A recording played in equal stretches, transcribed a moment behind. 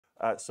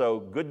So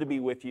good to be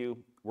with you.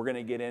 We're going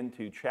to get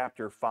into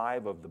chapter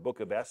 5 of the book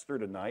of Esther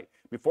tonight.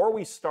 Before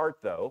we start,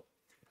 though,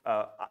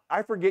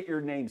 I forget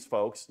your names,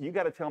 folks. You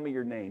got to tell me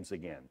your names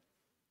again.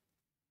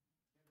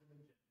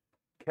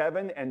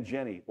 Kevin and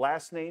Jenny.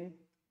 Last name?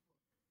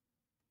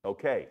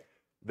 Okay.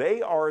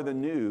 They are the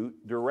new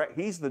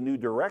he's the new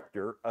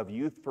director of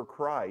Youth for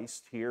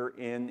Christ here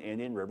in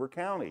Indian River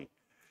County.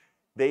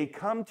 They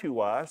come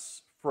to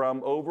us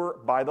from over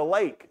by the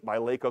lake, by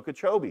Lake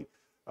Okeechobee.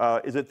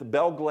 Is it the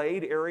Belle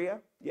Glade area?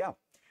 Yeah.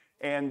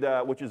 And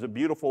which is a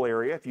beautiful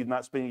area. If you've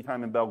not spent any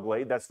time in Belle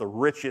Glade, that's the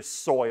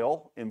richest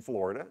soil in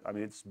Florida. I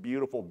mean, it's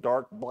beautiful,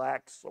 dark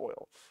black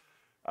soil.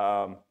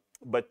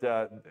 But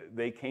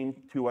they came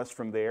to us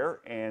from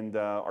there and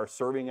are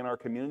serving in our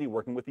community,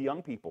 working with the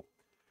young people.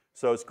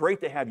 So it's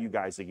great to have you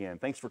guys again.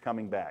 Thanks for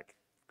coming back.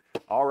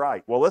 All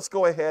right, well, let's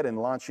go ahead and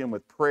launch in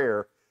with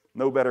prayer.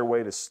 No better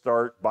way to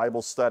start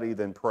Bible study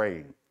than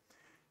praying.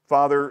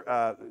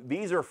 Father,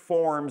 these are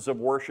forms of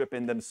worship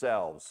in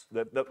themselves.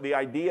 The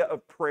idea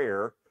of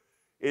prayer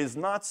is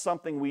not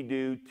something we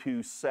do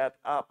to set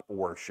up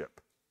worship.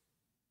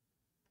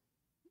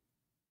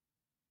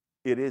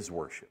 It is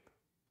worship.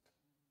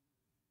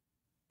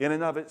 In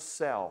and of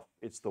itself,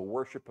 it's the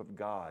worship of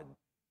God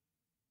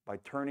by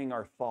turning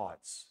our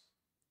thoughts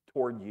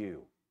toward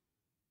you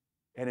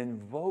and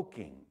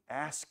invoking,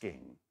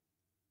 asking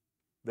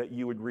that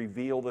you would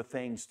reveal the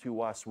things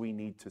to us we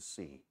need to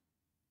see.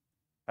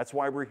 That's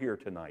why we're here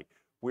tonight.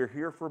 We're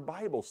here for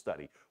Bible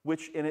study,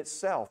 which in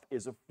itself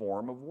is a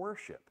form of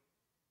worship.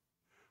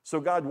 So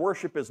God,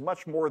 worship is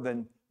much more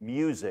than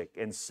music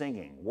and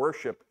singing.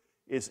 Worship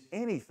is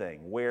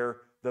anything where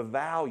the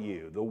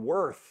value, the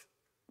worth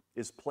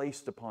is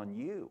placed upon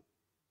you.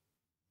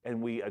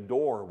 And we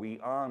adore, we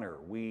honor,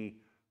 we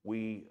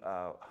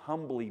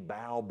humbly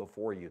bow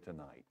before you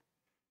tonight.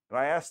 And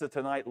I ask that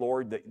tonight,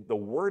 Lord, that the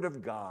Word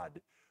of God,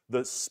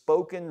 the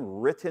spoken,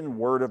 written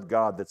Word of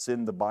God that's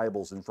in the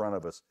Bibles in front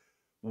of us,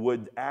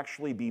 would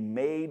actually be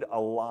made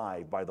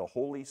alive by the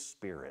Holy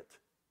Spirit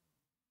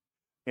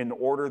in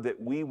order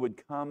that we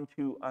would come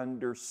to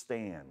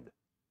understand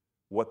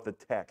what the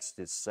text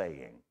is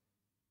saying.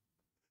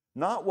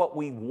 Not what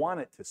we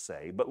want it to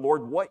say, but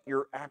Lord, what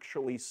you're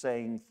actually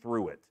saying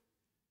through it.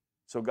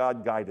 So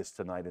God, guide us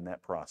tonight in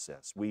that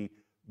process. We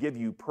give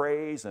you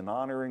praise and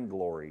honor and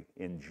glory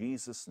in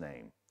Jesus'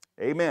 name.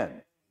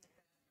 Amen.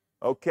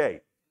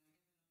 Okay.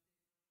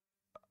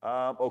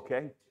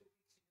 Okay.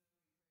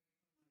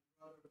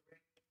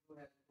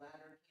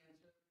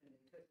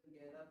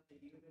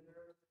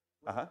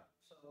 Uh-huh.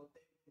 So they were worried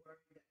that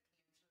cancer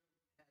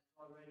had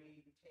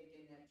already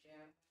taken that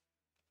jam.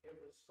 It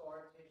was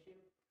scar tissue.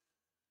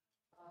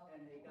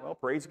 Well,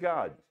 praise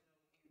God.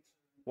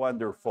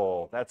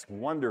 Wonderful. That's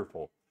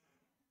wonderful.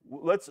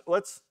 Let's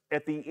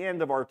at the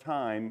end of our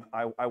time,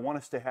 I want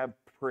us to have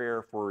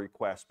prayer for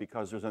requests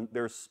because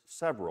there's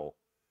several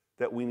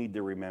that we need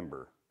to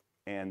remember.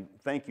 And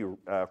thank you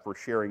for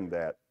sharing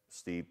that,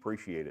 Steve.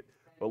 Appreciate it.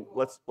 But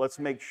let's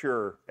make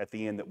sure at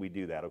the end that we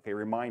do that. Okay,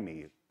 remind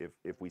me if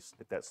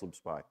that slips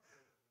by.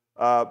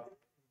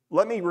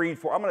 Let me read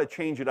I'm going to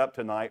change it up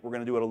tonight. We're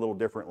going to do it a little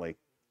differently.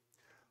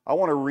 I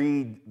want to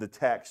read the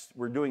text.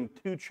 We're doing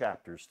 2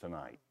 chapters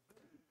tonight.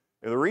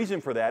 And the reason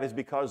for that is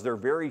because they're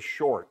very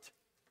short.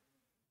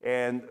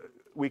 And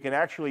we can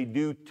actually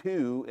do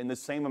 2 in the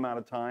same amount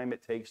of time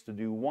it takes to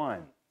do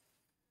 1.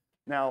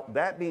 Now,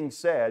 that being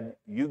said,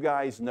 you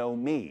guys know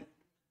me.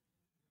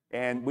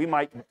 And we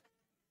might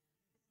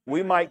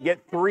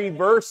get 3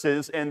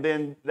 verses and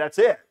then that's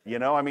it. You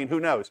know, I mean,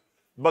 who knows?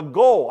 The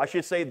goal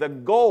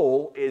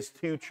is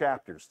 2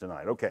 chapters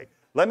tonight. Okay,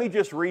 let me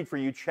just read for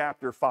you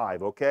chapter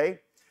 5, okay?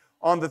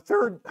 On the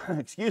third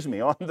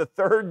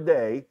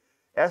day,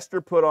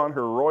 Esther put on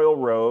her royal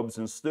robes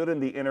and stood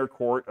in the inner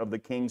court of the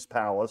king's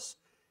palace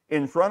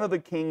in front of the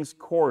king's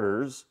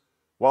quarters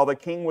while the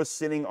king was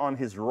sitting on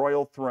his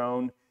royal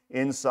throne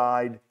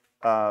inside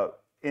the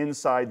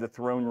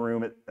throne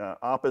room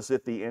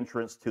opposite the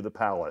entrance to the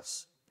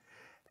palace.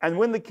 And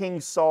when the king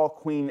saw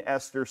Queen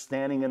Esther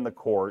standing in the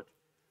court,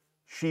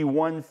 she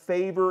won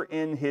favor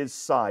in his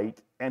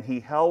sight, and he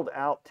held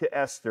out to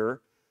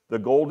Esther the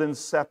golden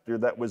scepter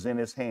that was in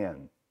his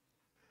hand.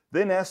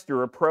 Then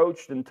Esther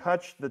approached and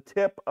touched the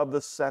tip of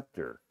the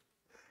scepter.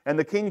 And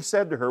the king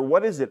said to her,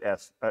 What is it,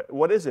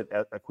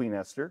 Queen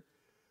Esther?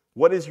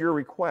 What is your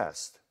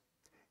request?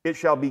 It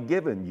shall be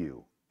given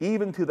you,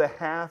 even to the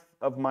half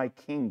of my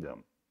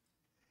kingdom.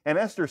 And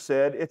Esther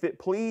said, If it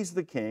please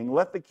the king,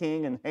 let the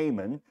king and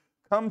Haman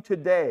come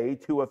today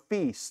to a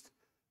feast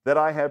that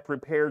I have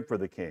prepared for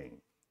the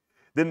king.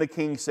 Then the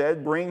king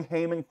said, Bring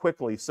Haman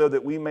quickly, so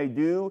that we may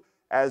do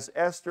as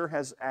Esther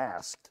has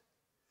asked.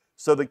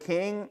 So the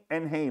king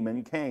and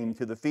Haman came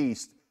to the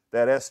feast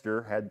that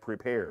Esther had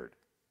prepared.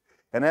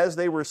 And as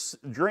they were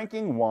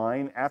drinking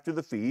wine after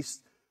the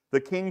feast, the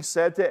king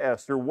said to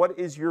Esther, What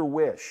is your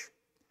wish?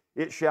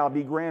 It shall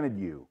be granted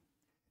you.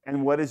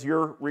 And what is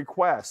your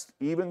request?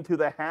 Even to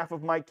the half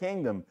of my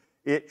kingdom,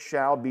 it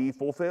shall be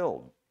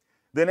fulfilled.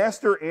 Then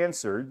Esther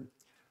answered,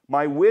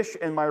 My wish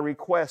and my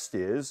request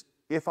is,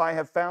 if I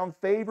have found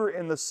favor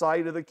in the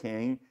sight of the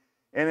king,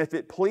 and if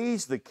it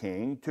please the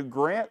king to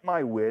grant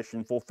my wish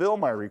and fulfill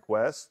my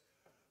request,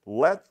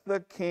 let the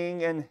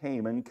king and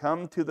Haman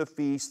come to the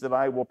feast that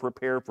I will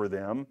prepare for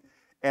them,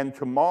 and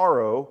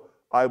tomorrow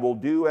I will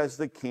do as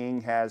the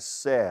king has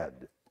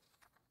said.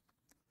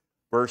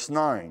 Verse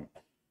 9,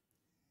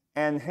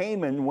 and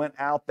Haman went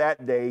out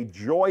that day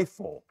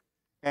joyful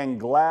and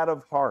glad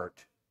of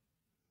heart.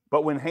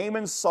 But when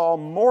Haman saw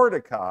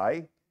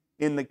Mordecai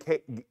in the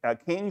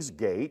king's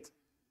gate,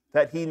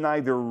 that he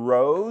neither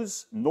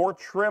rose nor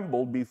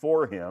trembled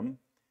before him,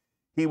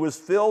 he was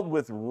filled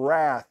with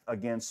wrath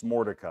against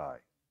Mordecai.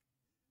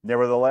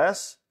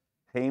 Nevertheless,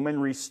 Haman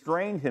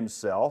restrained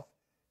himself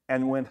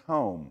and went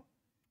home.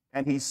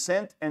 And he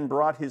sent and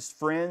brought his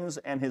friends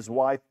and his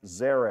wife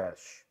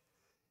Zeresh.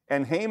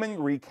 And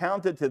Haman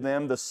recounted to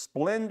them the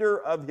splendor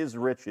of his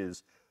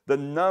riches, the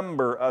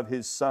number of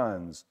his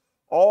sons,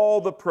 all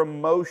the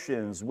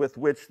promotions with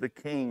which the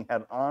king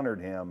had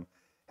honored him,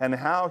 and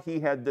how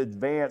he had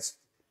advanced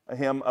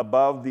him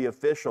above the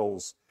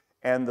officials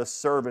and the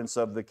servants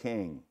of the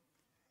king.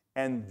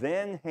 And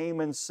then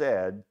Haman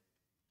said,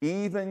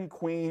 even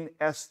Queen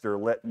Esther,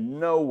 let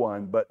no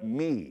one but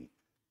me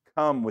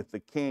come with the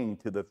king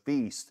to the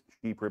feast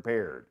she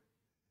prepared.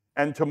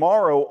 And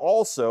tomorrow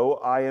also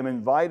I am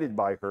invited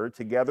by her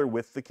together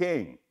with the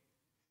king.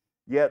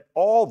 Yet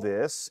all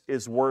this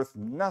is worth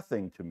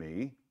nothing to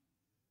me,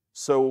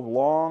 so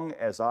long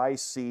as I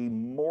see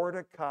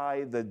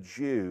Mordecai the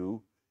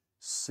Jew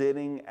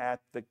sitting at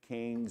the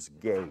king's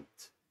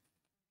gate.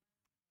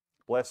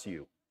 Bless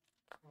you.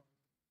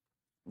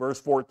 Verse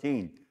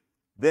 14.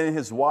 Then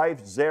his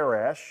wife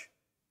Zeresh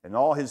and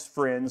all his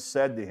friends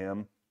said to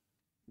him,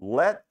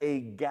 let a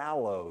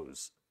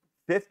gallows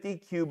 50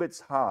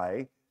 cubits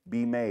high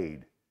be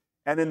made,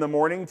 and in the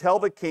morning tell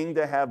the king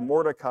to have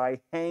Mordecai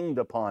hanged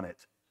upon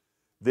it.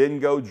 Then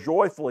go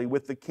joyfully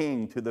with the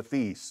king to the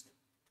feast.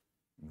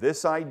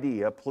 This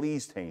idea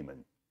pleased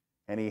Haman,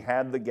 and he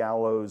had the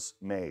gallows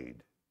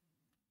made.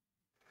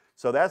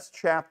 So that's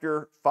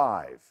chapter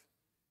 5.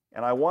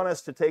 And I want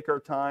us to take our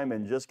time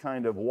and just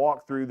kind of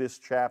walk through this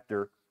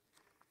chapter.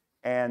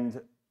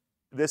 And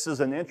this is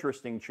an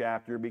interesting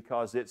chapter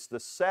because it's the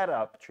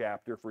setup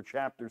chapter for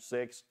chapter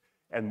 6,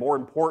 and more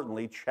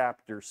importantly,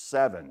 chapter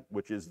 7,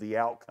 which is the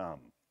outcome.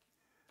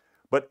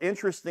 But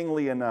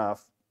interestingly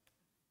enough,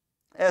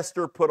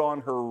 Esther put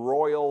on her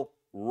royal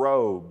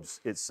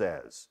robes, it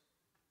says.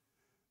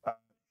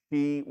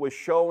 She was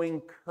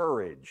showing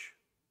courage.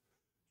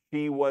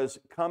 She was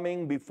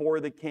coming before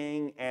the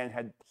king and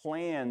had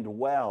planned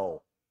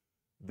well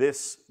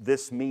this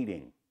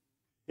meeting.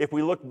 If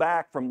we look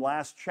back from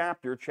last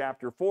chapter,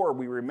 chapter 4,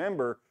 we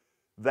remember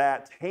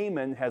that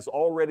Haman has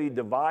already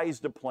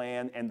devised a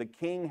plan and the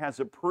king has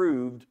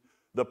approved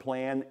the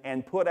plan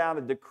and put out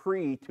a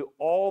decree to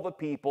all the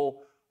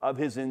people of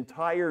his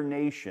entire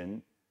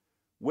nation,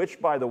 which,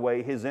 by the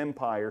way, his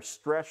empire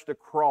stretched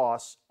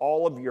across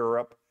all of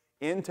Europe,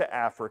 into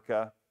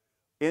Africa,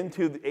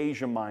 into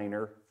Asia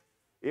Minor.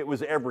 It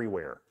was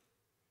everywhere.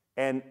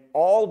 And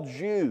all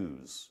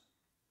Jews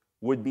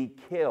would be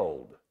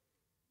killed.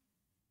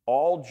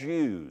 All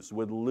Jews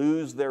would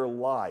lose their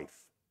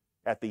life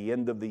at the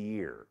end of the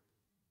year.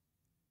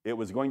 It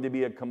was going to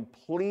be a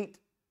complete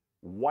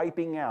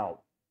wiping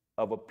out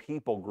of a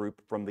people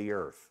group from the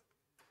earth.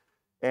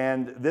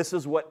 And this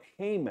is what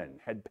Haman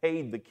had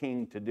paid the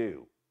king to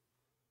do.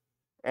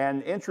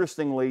 And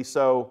interestingly,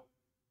 so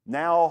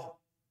now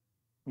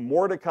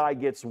Mordecai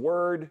gets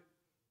word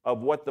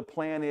of what the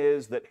plan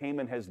is that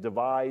Haman has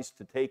devised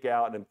to take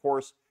out. And of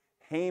course,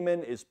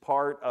 Haman is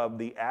part of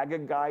the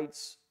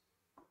Agagites,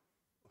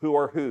 who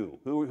are who?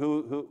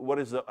 What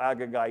is the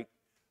Agagite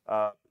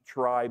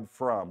tribe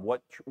from?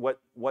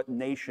 What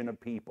nation of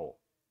people?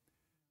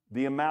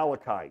 The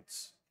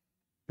Amalekites,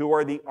 who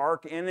are the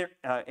arch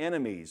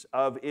enemies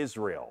of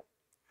Israel.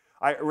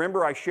 I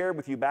remember I shared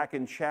with you back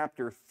in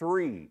chapter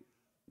 3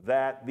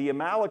 that the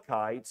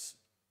Amalekites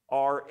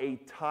are a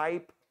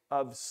type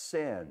of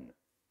sin.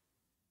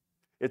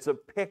 It's a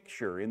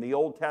picture in the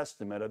Old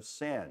Testament of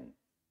sin.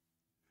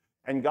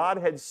 And God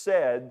had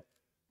said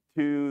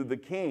to the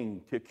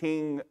king, to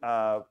King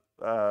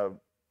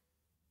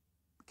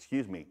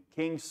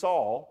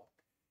Saul,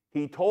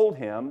 he told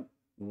him,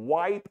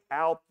 wipe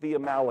out the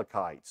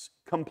Amalekites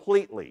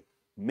completely.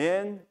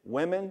 Men,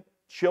 women,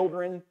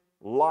 children,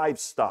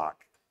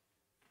 livestock.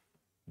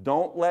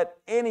 Don't let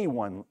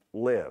anyone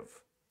live.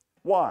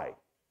 Why?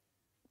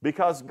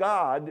 Because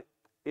God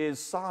is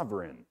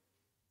sovereign.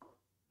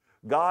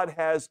 God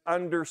has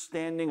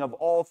understanding of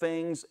all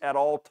things at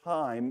all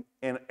time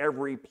in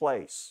every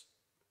place.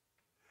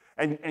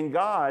 And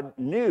God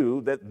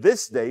knew that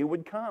this day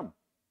would come.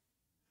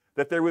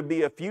 That there would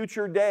be a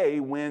future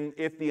day when,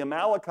 if the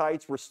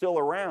Amalekites were still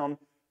around,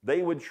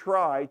 they would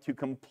try to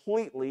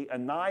completely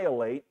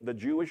annihilate the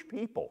Jewish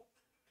people.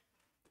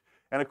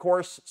 And of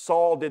course,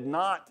 Saul did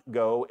not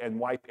go and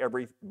wipe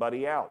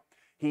everybody out.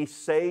 He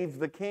saved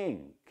the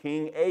king,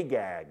 King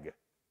Agag,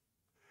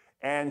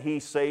 and he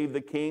saved the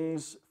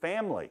king's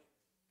family.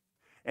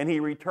 And he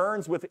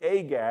returns with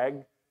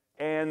Agag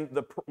And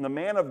the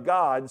man of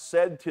God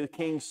said to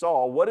King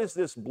Saul, "What is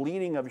this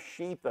bleating of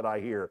sheep that I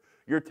hear?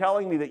 You're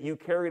telling me that you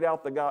carried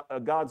out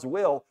God's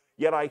will,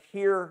 yet I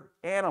hear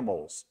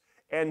animals.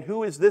 And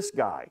who is this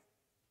guy?"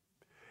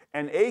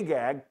 And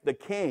Agag, the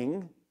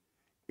king,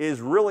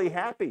 is really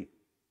happy.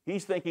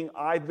 He's thinking,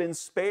 "I've been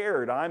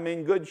spared. I'm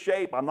in good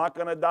shape. I'm not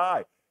going to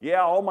die.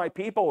 Yeah, all my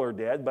people are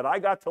dead, but I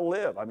got to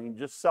live." I mean,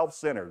 just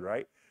self-centered,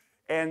 right?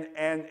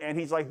 And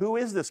he's like, "Who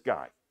is this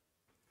guy?"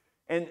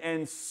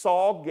 And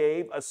Saul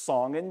gave a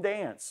song and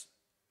dance.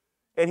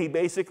 And he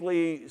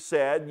basically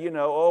said,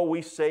 "Oh,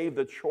 we saved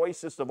the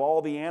choicest of all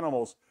the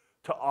animals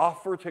to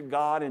offer to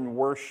God in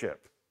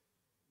worship."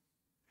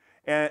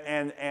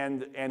 And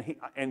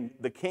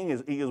the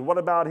king he goes, "What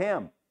about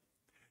him?"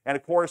 And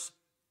of course,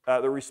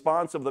 the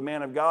response of the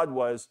man of God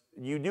was,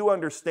 "You do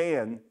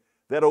understand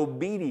that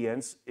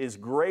obedience is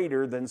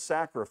greater than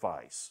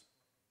sacrifice.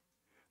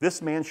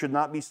 This man should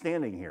not be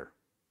standing here.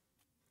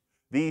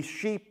 These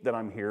sheep that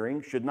I'm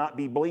hearing should not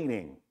be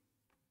bleating."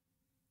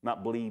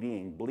 Not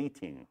bleeding,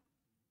 bleating.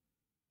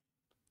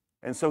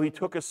 And so he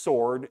took a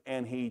sword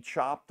and he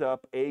chopped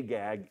up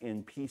Agag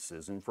in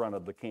pieces in front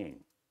of the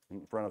king,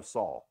 in front of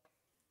Saul,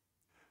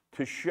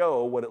 to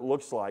show what it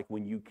looks like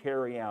when you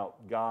carry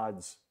out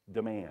God's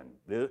demand.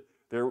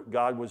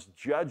 God was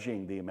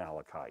judging the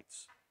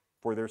Amalekites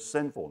for their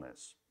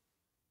sinfulness.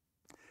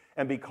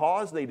 And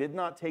because they did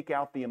not take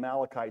out the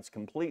Amalekites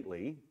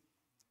completely,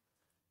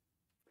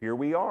 here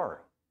we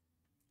are.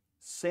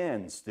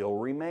 Sin still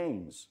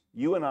remains.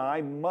 You and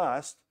I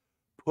must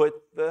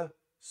put the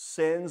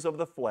sins of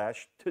the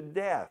flesh to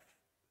death.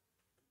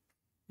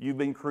 You've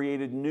been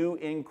created new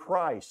in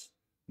Christ.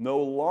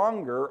 No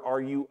longer are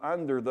you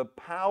under the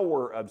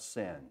power of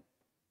sin.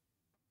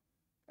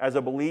 As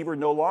a believer,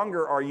 no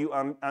longer are you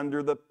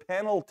under the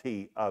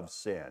penalty of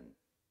sin.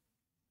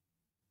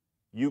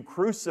 You've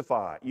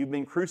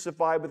been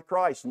crucified with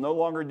Christ. No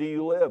longer do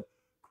you live.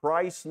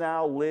 Christ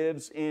now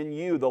lives in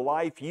you. The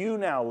life you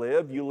now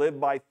live, you live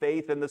by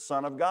faith in the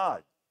Son of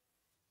God.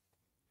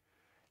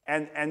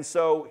 And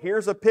so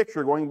here's a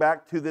picture going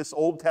back to this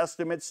Old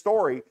Testament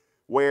story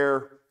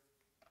where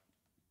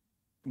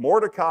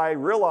Mordecai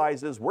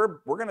realizes we're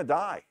going to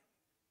die.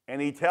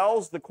 And he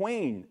tells the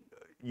queen,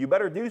 "You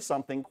better do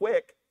something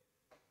quick,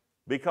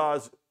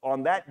 because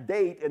on that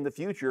date in the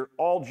future,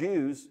 all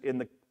Jews in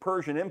the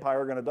Persian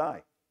Empire are going to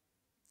die."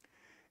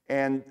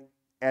 And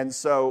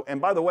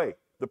by the way,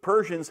 the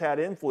Persians had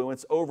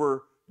influence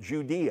over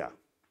Judea.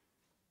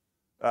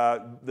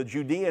 The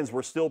Judeans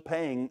were still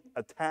paying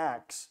a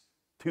tax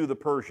to the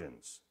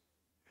Persians.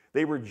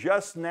 They were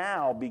just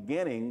now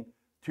beginning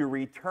to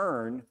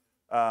return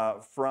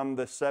from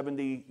the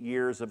 70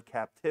 years of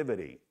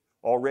captivity.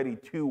 Already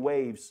two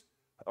waves,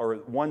 or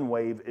one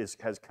wave is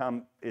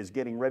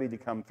getting ready to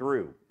come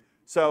through.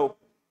 So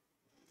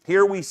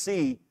here we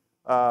see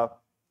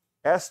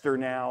Esther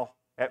now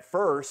at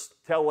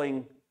first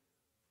telling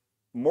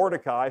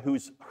Mordecai,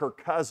 who's her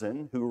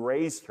cousin, who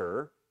raised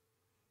her,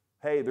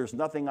 "Hey, there's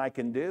nothing I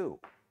can do."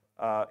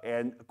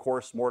 And of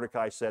course,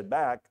 Mordecai said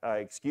back,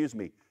 "Excuse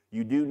me,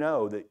 you do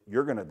know that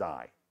you're going to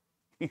die.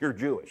 You're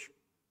Jewish.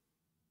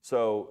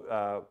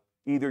 So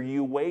either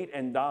you wait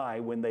and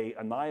die when they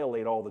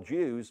annihilate all the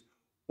Jews,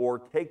 or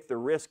take the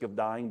risk of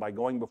dying by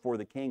going before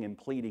the king and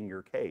pleading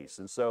your case."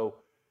 And so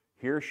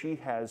here she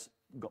has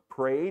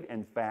prayed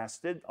and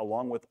fasted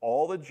along with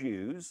all the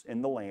Jews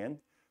in the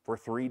land for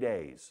 3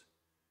 days.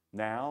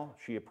 Now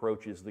she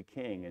approaches the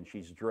king, and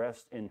she's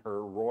dressed in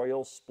her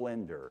royal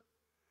splendor.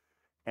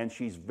 And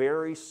she's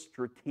very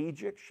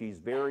strategic. She's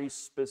very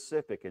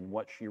specific in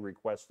what she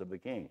requests of the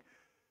king.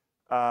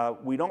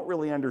 We don't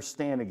really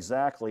understand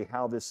exactly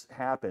how this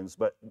happens,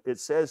 but it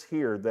says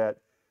here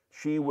that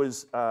she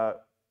was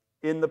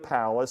in the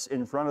palace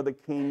in front of the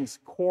king's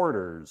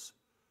quarters,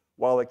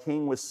 while the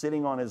king was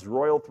sitting on his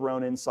royal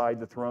throne inside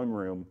the throne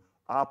room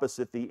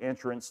opposite the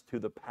entrance to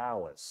the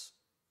palace.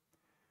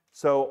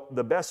 So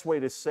the best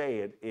way to say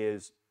it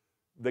is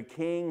the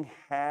king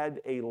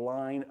had a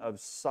line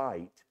of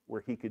sight where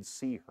he could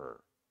see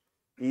her,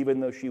 even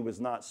though she was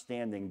not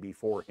standing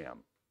before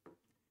him.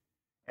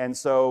 And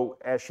so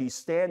as she's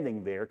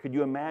standing there, could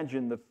you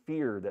imagine the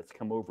fear that's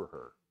come over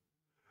her?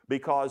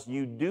 Because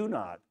you do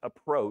not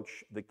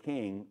approach the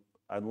king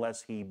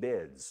unless he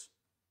bids.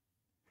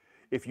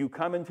 If you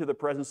come into the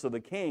presence of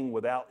the king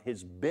without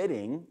his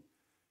bidding,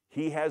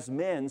 he has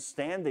men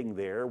standing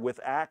there with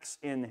axe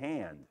in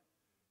hand,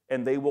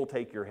 and they will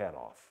take your head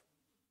off,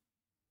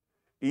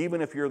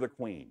 even if you're the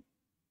queen.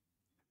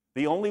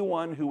 The only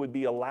one who would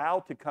be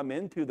allowed to come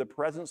into the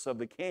presence of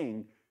the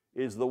king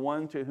is the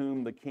one to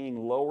whom the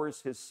king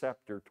lowers his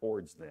scepter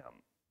towards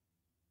them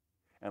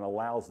and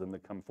allows them to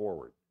come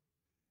forward.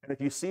 And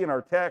if you see in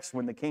our text,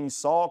 when the king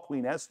saw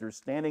Queen Esther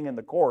standing in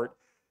the court,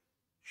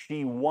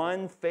 she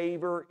won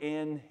favor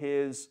in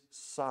his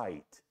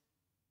sight.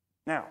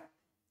 Now,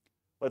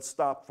 let's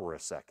stop for a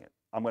second.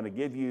 I'm going to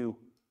give you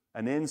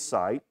an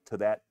insight to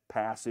that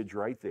passage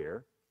right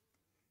there,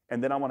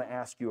 and then I want to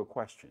ask you a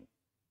question.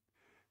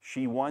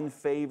 She won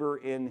favor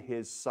in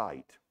his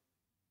sight.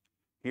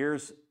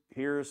 Here's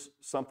here's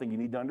something you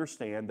need to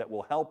understand that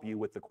will help you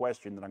with the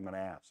question that I'm going to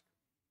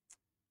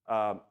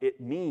ask. It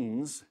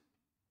means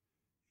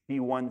he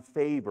won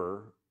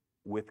favor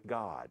with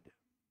God.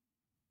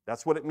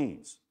 That's what it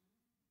means.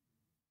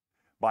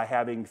 By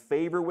having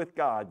favor with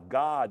God,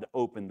 God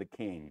opened the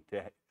king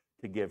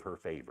to give her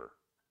favor.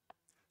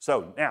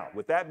 So now,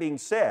 with that being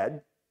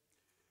said,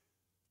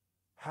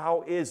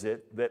 how is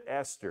it that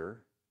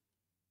Esther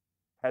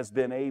has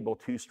been able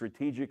to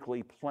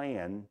strategically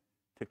plan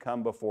to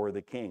come before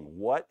the king?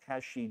 What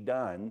has she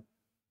done?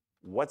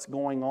 What's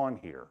going on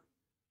here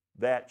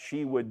that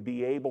she would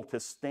be able to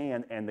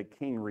stand and the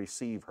king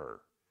receive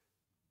her?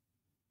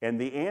 And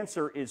the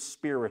answer is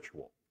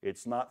spiritual.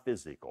 It's not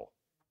physical.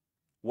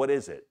 What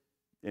is it?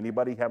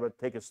 Anybody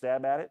take a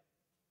stab at it?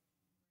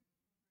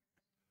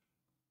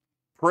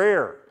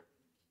 Prayer.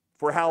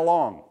 For how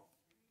long?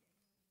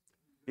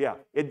 Yeah,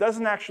 it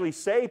doesn't actually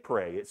say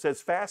pray. It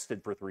says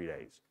fasted for 3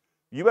 days.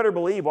 You better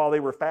believe while they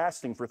were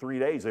fasting for 3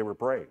 days, they were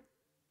praying.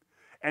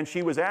 And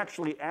she was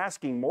actually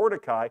asking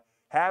Mordecai,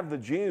 have the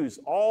Jews,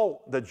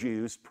 all the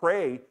Jews,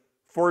 pray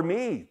for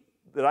me,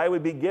 that I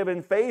would be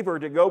given favor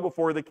to go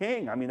before the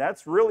king. I mean,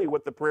 that's really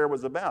what the prayer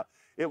was about.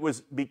 It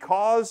was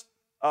because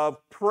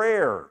of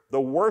prayer,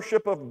 the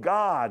worship of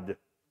God,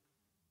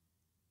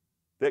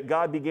 that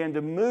God began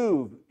to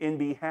move in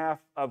behalf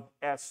of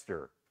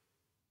Esther.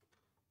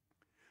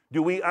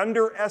 Do we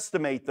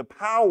underestimate the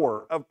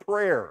power of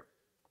prayer?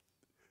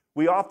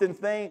 We often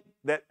think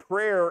that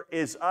prayer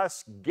is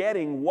us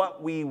getting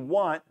what we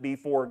want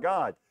before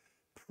God.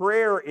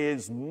 Prayer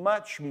is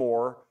much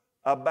more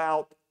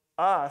about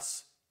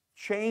us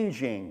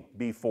changing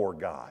before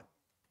God,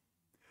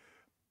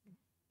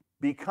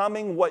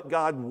 becoming what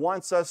God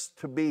wants us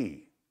to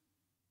be.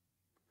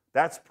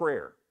 That's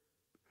prayer.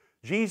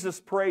 Jesus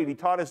prayed, he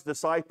taught his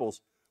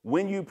disciples,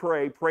 when you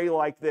pray, pray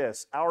like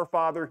this: Our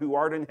Father who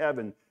art in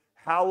heaven,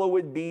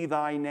 hallowed be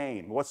thy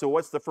name. So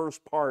what's the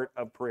first part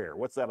of prayer?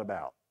 What's that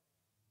about?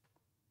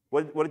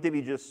 What did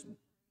he just?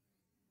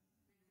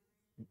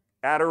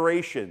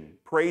 Adoration,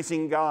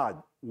 praising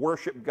God,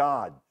 worship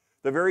God.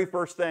 The very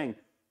first thing,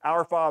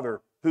 our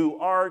Father who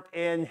art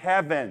in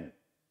heaven.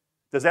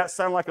 Does that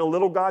sound like a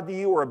little God to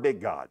you or a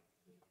big God?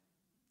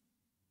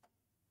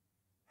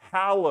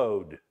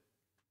 Hallowed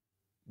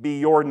be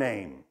your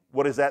name.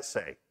 What does that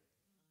say?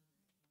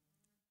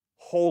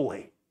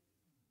 Holy,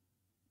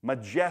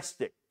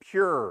 majestic,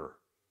 pure,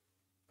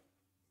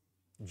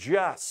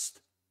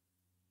 just,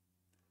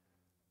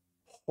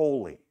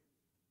 holy.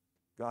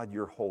 God,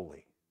 you're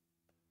holy.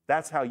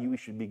 That's how you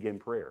should begin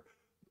prayer.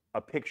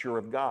 A picture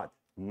of God,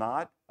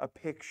 not a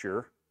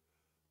picture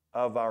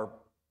of our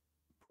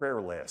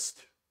prayer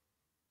list.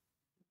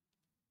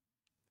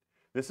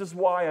 This is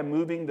why I'm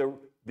moving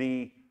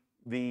the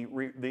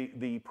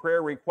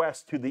prayer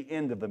request to the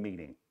end of the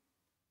meeting.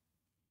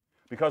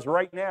 Because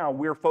right now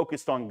we're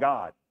focused on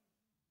God.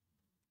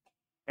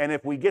 And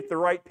if we get the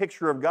right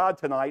picture of God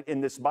tonight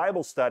in this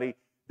Bible study,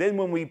 then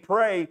when we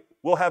pray,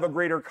 we'll have a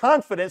greater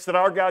confidence that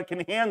our God can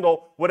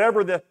handle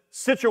whatever the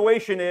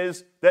situation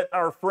is that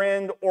our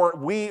friend or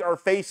we are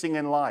facing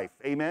in life.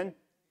 Amen?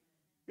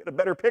 Get a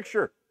better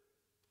picture.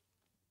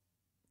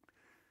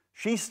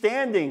 She's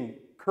standing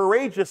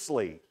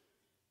courageously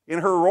in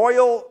her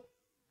royal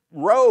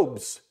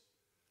robes.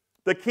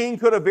 The king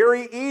could have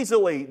very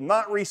easily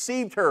not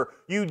received her.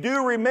 You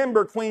do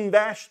remember Queen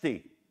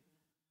Vashti,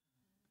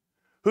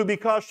 who,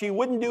 because she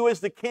wouldn't do as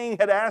the king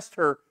had asked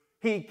her,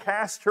 he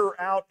cast her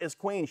out as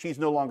queen. She's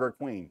no longer a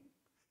queen.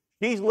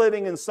 She's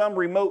living in some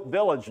remote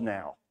village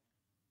now.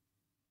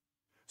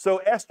 So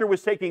Esther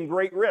was taking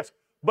great risk.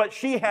 But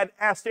she had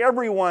asked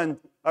everyone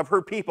of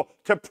her people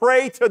to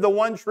pray to the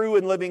one true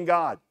and living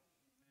God.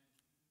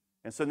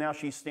 And so now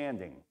she's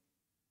standing.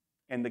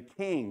 And the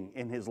king,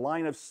 in his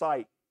line of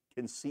sight,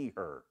 can see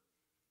her.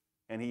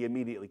 And he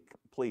immediately,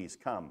 please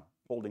come,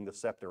 holding the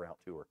scepter out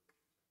to her.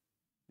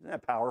 Isn't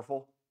that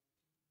powerful?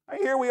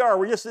 Here we are.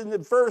 We're just in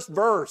the first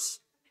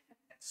verse.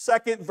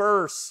 Second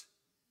verse.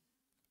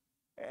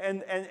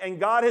 And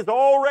God has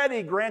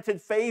already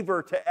granted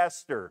favor to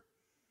Esther.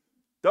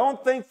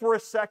 Don't think for a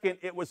second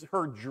it was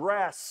her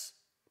dress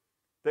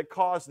that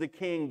caused the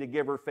king to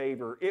give her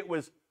favor. It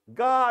was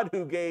God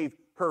who gave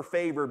her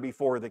favor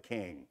before the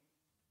king.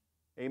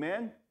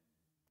 Amen?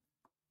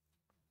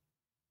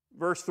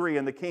 Verse 3,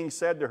 and the king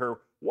said to her,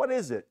 what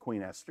is it,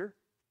 Queen Esther?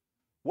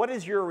 What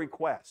is your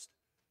request?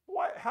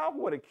 How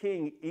would a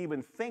king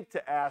even think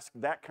to ask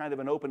that kind of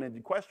an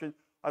open-ended question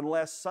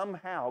unless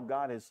somehow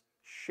God has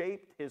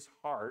shaped his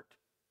heart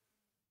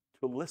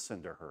to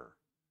listen to her,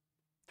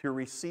 to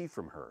receive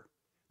from her?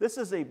 This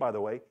is by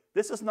the way,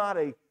 this is not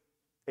a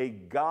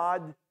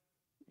God,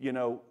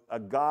 a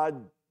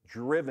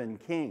God-driven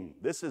king.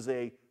 This is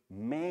a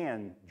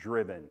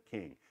man-driven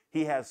king.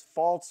 He has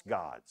false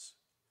gods.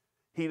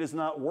 He does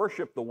not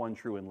worship the one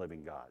true and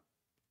living God.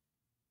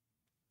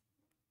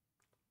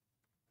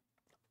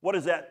 What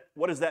does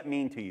that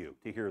mean to you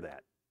to hear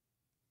that?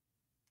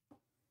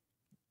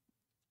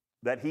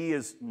 That he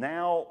is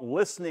now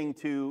listening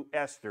to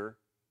Esther,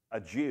 a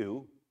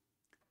Jew,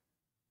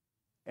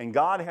 And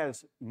God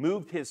has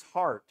moved his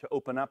heart to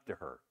open up to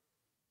her.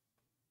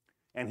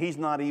 And he's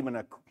not even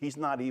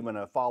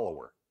a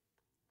follower.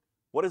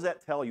 What does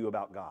that tell you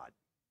about God?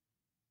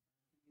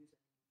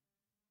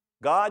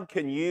 God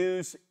can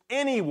use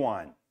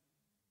anyone,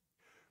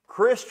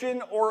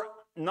 Christian or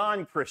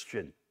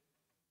non-Christian.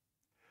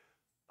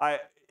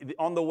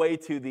 On the way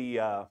to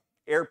the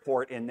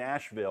airport in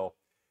Nashville,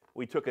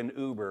 we took an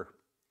Uber.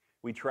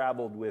 We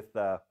traveled with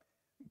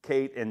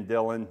Kate and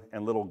Dylan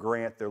and little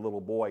Grant, their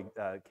little boy.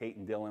 Kate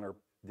and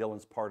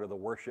Dylan's part of the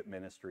worship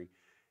ministry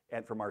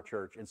and from our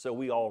church. And so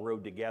we all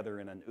rode together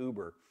in an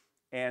Uber.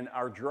 And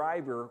our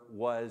driver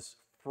was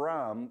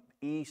from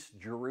East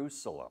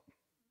Jerusalem.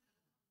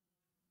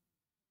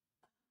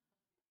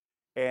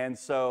 And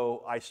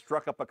so I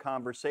struck up a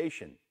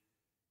conversation.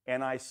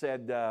 And I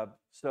said,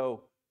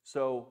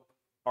 so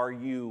are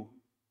you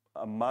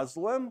a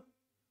Muslim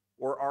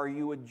or are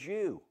you a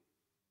Jew?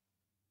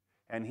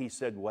 And he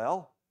said,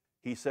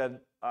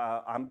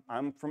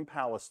 I'm from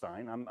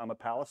Palestine. I'm a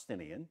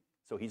Palestinian,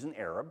 so he's an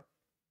Arab.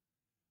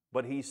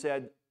 But he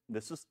said,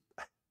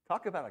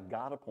 talk about a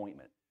God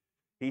appointment.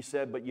 He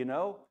said, but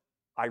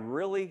I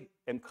really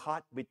am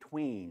caught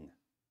between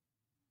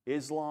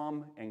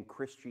Islam and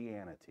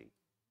Christianity.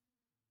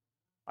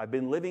 I've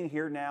been living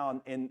here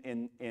now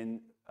in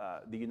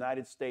the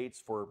United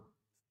States for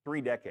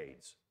 3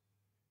 decades.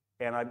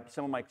 And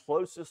some of my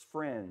closest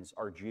friends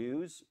are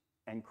Jews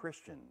and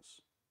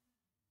Christians.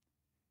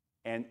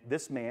 And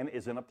this man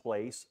is in a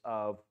place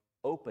of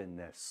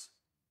openness.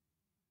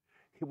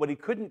 What he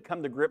couldn't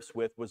come to grips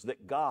with was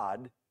that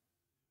God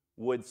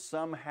would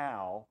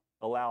somehow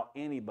allow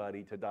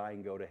anybody to die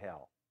and go to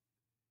hell.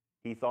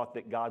 He thought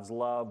that God's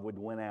love would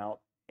win out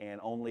and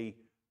only,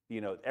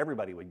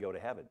 everybody would go to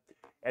heaven.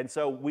 And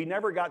so we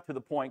never got to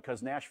the point,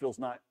 because Nashville's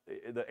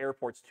the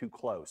airport's too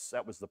close.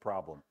 That was the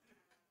problem.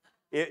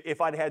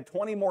 If I'd had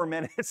 20 more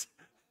minutes,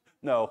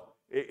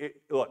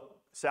 look,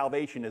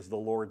 salvation is the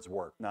Lord's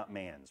work, not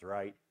man's,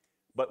 right?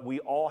 But we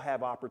all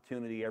have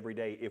opportunity every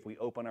day if we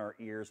open our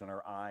ears and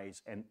our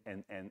eyes,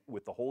 and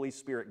with the Holy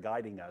Spirit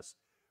guiding us,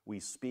 we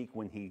speak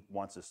when he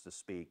wants us to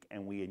speak,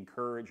 and we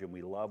encourage and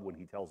we love when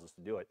he tells us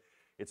to do it.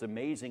 It's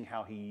amazing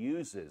how he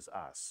uses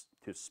us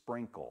to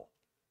sprinkle,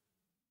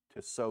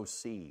 to sow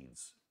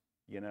seeds,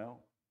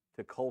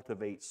 to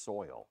cultivate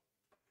soil.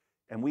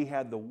 And we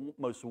had the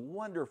most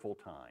wonderful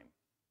time.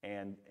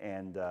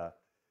 And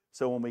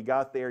so when we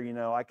got there,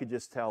 I could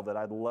just tell that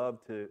I'd love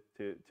to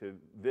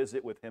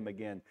visit with him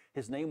again.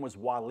 His name was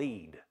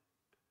Waleed.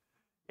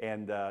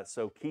 And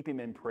so keep him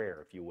in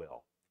prayer, if you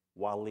will.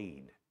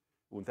 Waleed.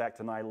 In fact,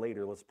 tonight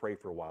later, let's pray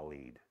for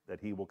Waleed, that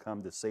he will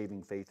come to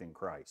saving faith in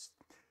Christ.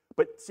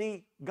 But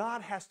see,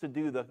 God has to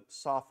do the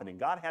softening.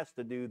 God has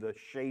to do the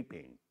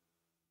shaping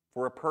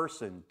for a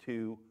person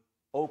to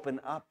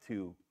open up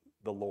to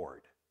the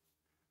Lord.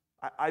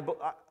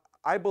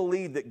 I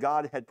believe that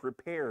God had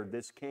prepared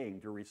this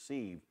king to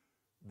receive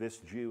this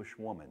Jewish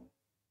woman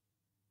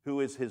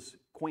who is his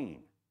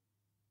queen.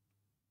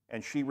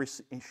 And she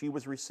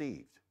was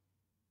received.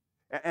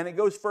 And it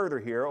goes further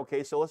here.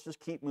 Okay, so let's just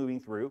keep moving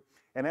through.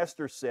 And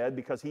Esther said,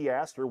 because he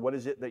asked her, what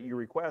is it that you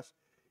request?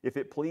 If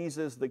it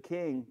pleases the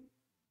king.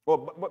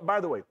 Well,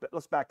 by the way,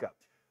 let's back up.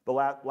 The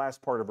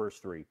last part of verse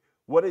 3.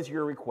 What is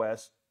your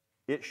request?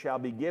 It shall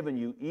be given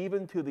you,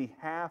 even to the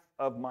half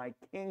of my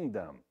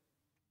kingdom.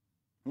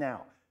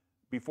 Now,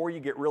 before you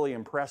get really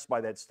impressed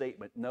by that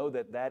statement, know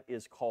that that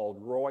is called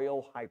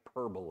royal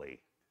hyperbole.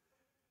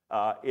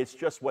 It's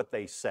just what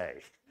they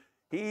say.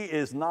 He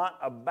is not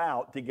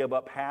about to give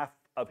up half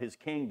of his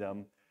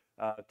kingdom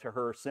to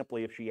her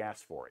simply if she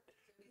asks for it.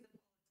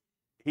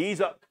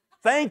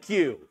 Thank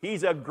you.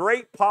 He's a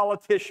great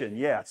politician,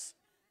 yes.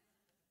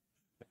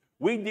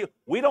 We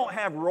don't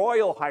have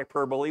royal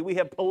hyperbole, we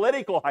have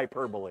political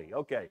hyperbole.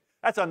 Okay,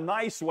 that's a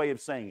nice way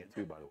of saying it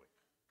too, by the way.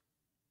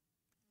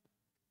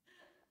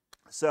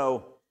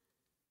 So,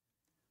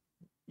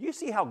 you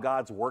see how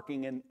God's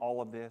working in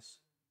all of this?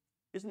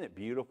 Isn't it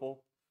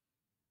beautiful?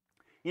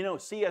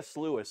 C.S.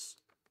 Lewis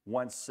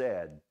once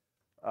said,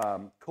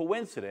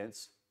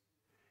 coincidence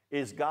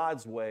is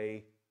God's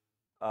way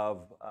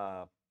of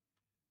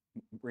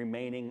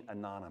remaining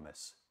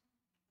anonymous.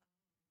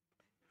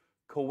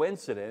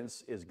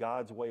 Coincidence is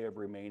God's way of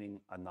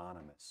remaining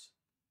anonymous.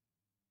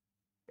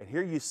 And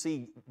here you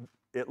see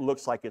it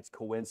looks like it's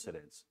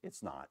coincidence.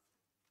 It's not.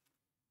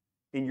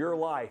 In your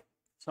life,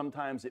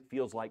 sometimes it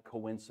feels like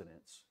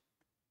coincidence.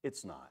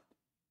 It's not.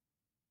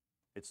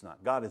 It's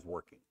not. God is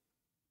working.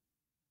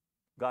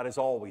 God is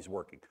always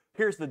working.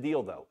 Here's the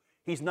deal, though.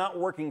 He's not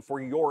working for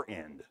your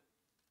end.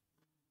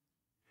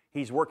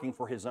 He's working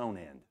for his own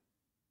end.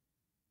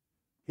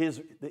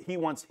 He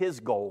wants his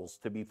goals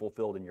to be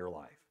fulfilled in your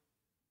life.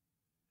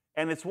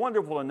 And it's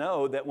wonderful to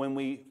know that when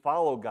we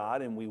follow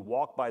God and we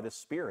walk by the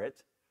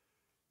Spirit,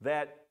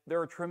 that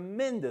there are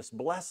tremendous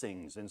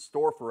blessings in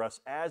store for us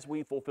as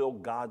we fulfill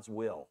God's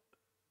will.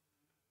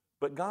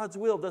 But God's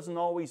will doesn't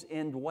always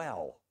end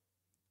well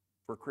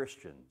for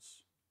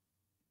Christians.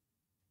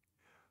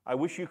 I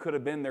wish you could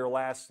have been there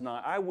last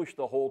night. I wish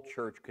the whole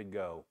church could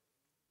go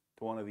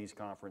to one of these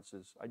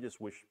conferences. I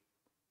just wish.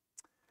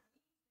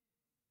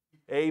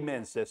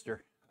 Amen,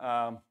 sister.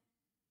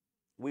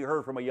 We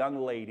heard from a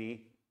young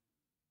lady,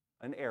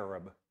 an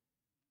Arab,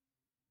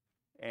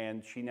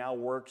 and she now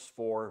works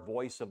for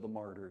Voice of the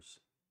Martyrs.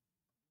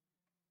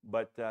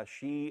 But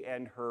she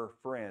and her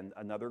friend,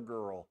 another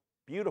girl,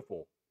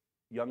 beautiful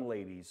young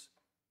ladies,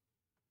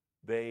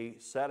 they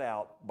set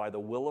out by the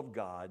will of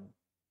God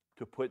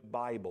to put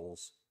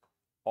Bibles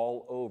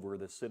all over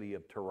the city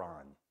of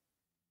Tehran.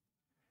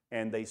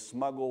 And they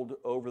smuggled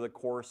over the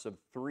course of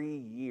 3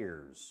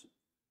 years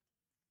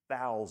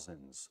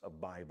thousands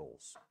of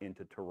Bibles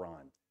into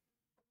Tehran.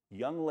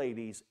 Young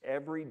ladies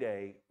every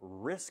day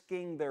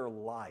risking their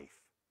life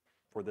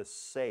for the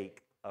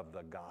sake of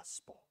the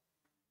gospel.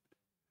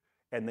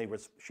 And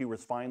she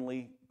was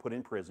finally put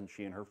in prison,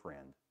 she and her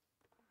friend.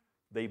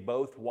 They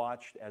both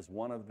watched as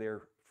one of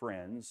their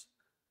friends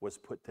was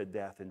put to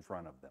death in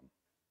front of them.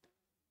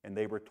 And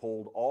they were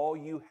told, all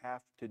you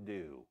have to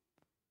do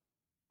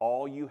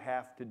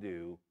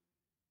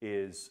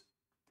is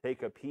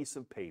take a piece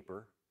of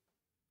paper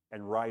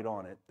and write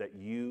on it that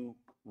you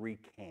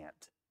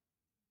recant,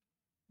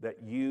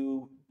 that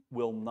you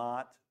will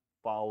not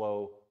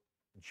follow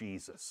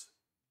Jesus.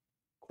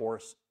 Of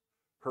course,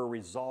 her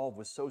resolve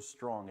was so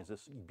strong as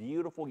this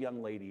beautiful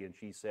young lady, and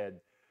she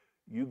said,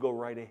 you go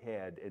right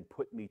ahead and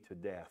put me to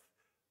death,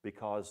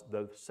 because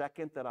the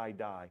second that I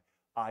die,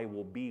 I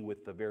will be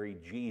with the very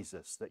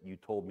Jesus that you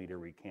told me to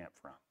recant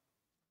from.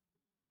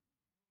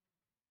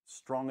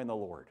 Strong in the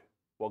Lord.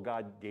 Well,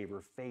 God gave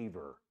her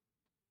favor.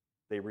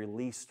 They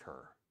released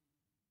her.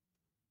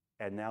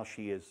 And now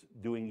she is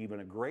doing even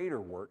a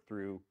greater work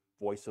through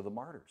Voice of the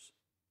Martyrs.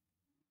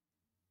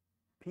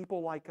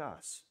 People like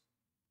us.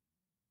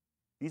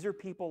 These are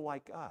people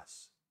like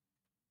us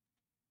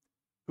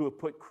who have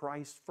put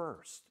Christ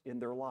first in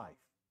their life.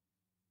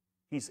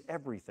 He's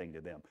everything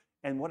to them.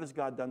 And what has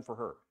God done for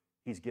her?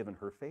 He's given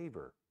her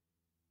favor.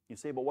 You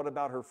say, but what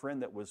about her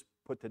friend that was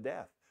put to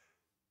death?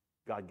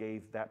 God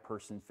gave that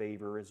person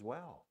favor as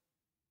well.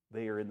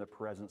 They are in the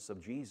presence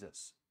of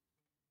Jesus.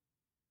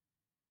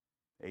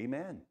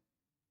 Amen.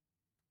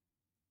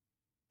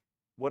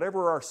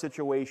 Whatever our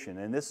situation,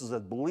 and this is a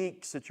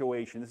bleak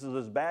situation, this is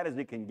as bad as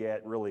it can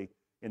get, really,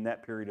 in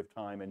that period of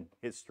time in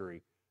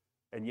history,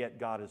 and yet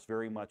God is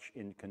very much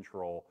in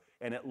control.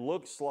 And it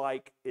looks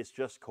like it's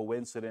just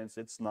coincidence.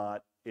 It's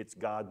not. It's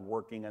God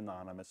working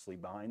anonymously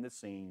behind the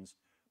scenes,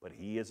 but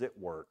He is at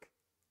work,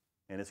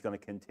 and it's going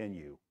to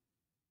continue.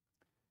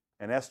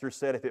 And Esther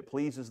said, if it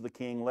pleases the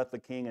king, let the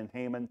king and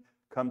Haman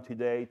come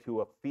today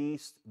to a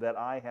feast that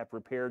I have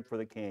prepared for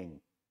the king.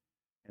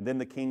 And then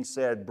the king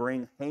said,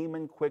 bring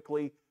Haman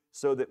quickly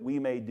so that we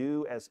may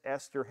do as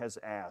Esther has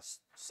asked.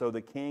 So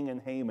the king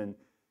and Haman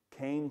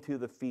came to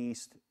the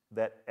feast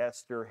that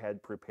Esther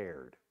had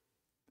prepared.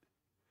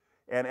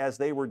 And as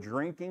they were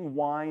drinking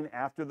wine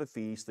after the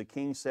feast, the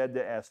king said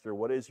to Esther,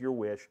 what is your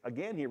wish?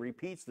 Again, he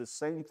repeats the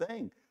same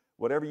thing.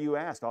 Whatever you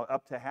ask,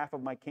 up to half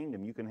of my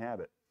kingdom, you can have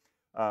it.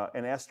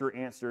 And Esther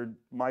answered,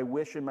 my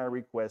wish and my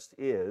request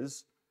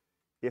is,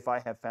 if I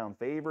have found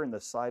favor in the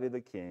sight of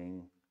the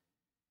king,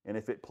 and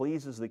if it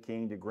pleases the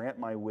king to grant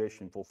my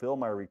wish and fulfill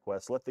my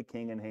request, let the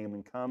king and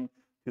Haman come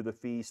to the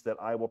feast that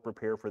I will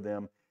prepare for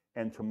them,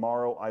 and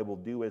tomorrow I will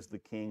do as the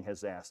king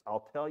has asked.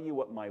 I'll tell you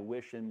what my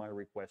wish and my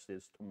request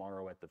is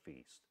tomorrow at the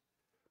feast.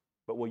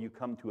 But will you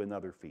come to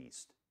another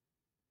feast?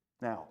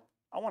 Now,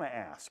 I want to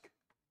ask,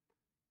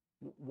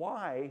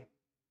 why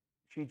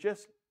she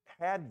just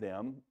had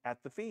them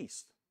at the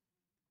feast?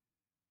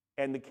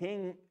 And the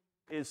king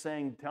is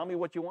saying, tell me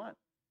what you want.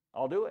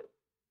 I'll do it.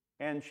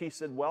 And she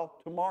said, well,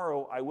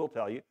 tomorrow I will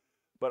tell you,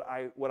 but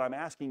what I'm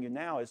asking you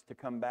now is to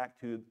come back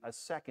to a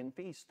second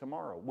feast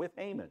tomorrow with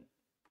Haman.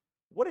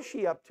 What is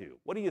she up to?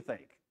 What do you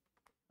think?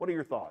 What are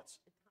your thoughts?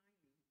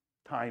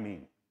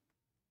 Timing.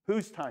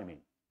 Whose timing?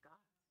 God.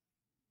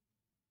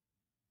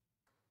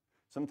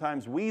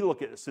 Sometimes we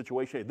look at a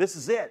situation, this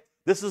is it.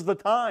 This is the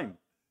time.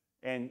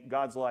 And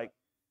God's like,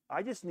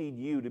 I just need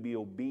you to be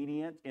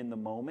obedient in the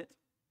moment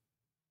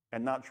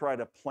and not try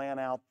to plan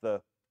out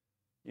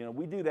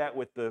we do that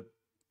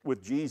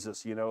with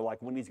Jesus,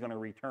 like when He's going to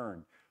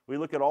return. We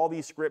look at all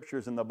these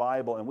scriptures in the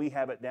Bible and we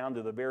have it down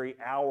to the very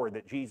hour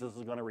that Jesus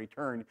is going to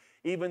return,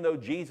 even though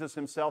Jesus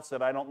Himself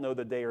said, I don't know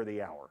the day or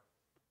the hour.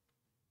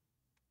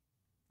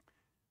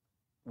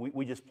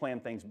 We just plan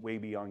things way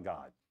beyond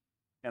God.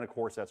 And of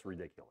course, that's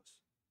ridiculous.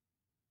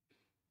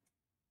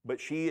 But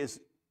she is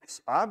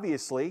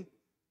obviously,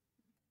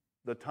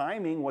 the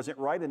timing wasn't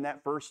right in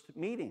that first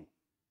meeting.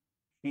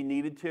 He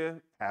needed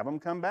to have them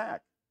come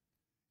back.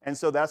 And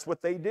so that's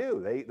what they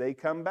do. They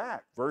come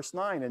back. Verse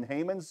 9, and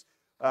Haman's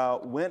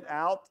went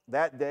out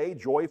that day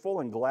joyful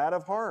and glad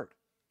of heart.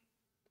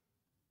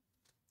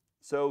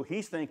 So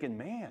he's thinking,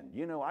 man,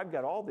 I've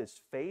got all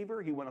this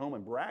favor. He went home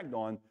and bragged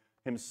on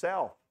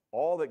himself,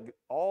 all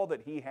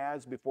that he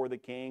has before the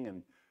king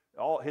and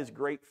all his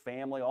great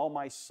family, all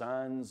my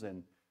sons,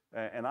 and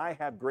I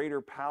have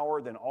greater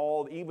power than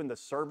even the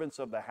servants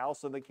of the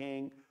house of the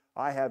king.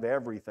 I have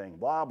everything,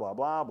 blah, blah,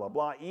 blah, blah,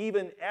 blah.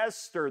 Even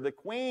Esther, the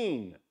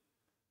queen,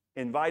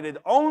 invited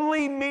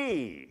only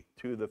me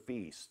to the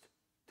feast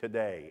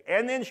today.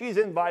 And then she's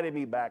invited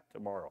me back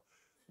tomorrow.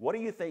 What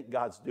do you think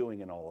God's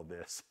doing in all of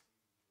this?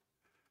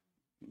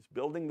 He's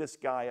building this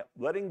guy up,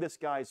 letting this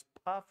guy's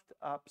puffed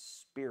up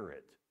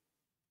spirit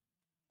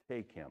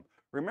take him.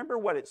 Remember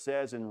what it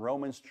says in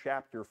Romans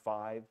chapter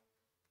 5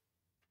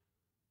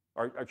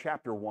 or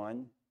chapter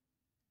 1?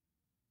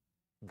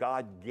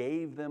 God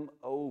gave them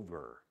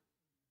over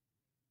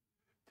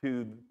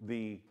to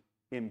the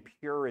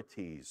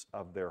impurities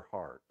of their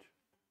heart.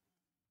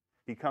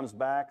 He comes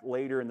back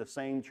later in the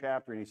same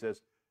chapter and he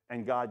says,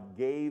 and God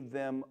gave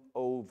them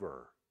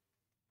over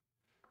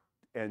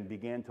and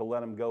began to let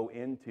them go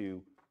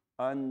into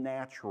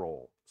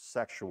unnatural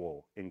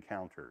sexual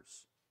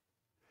encounters.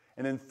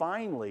 And then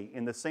finally,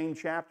 in the same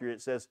chapter,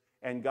 it says,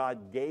 and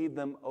God gave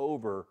them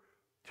over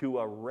to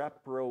a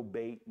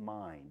reprobate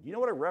mind. You know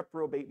what a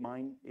reprobate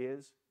mind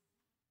is?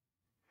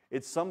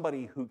 It's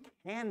somebody who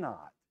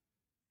cannot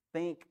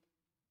think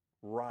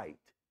right.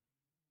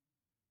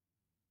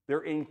 They're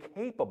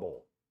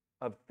incapable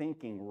of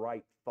thinking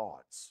right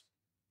thoughts.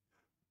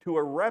 To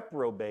a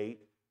reprobate,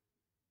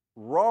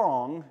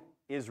 wrong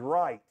is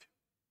right,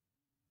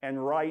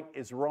 and right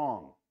is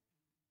wrong.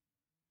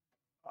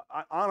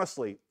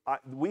 Honestly,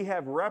 we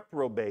have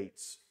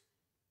reprobates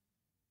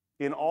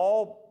in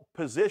all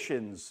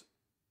positions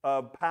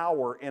of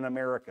power in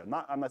America.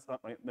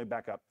 Let me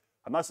back up.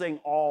 I'm not saying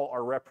all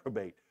are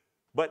reprobate,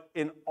 but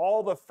in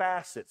all the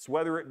facets,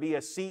 whether it be a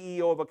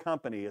CEO of a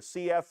company, a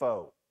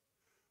CFO,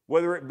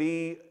 whether it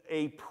be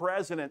a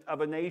president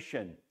of a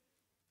nation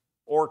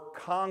or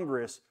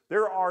Congress,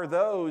 there are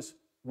those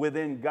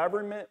within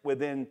government,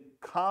 within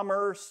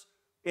commerce,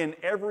 in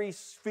every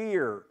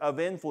sphere of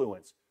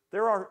influence.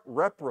 There are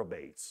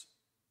reprobates.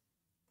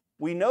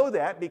 We know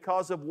that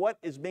because of what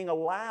is being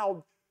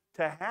allowed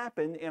to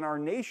happen in our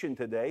nation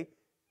today,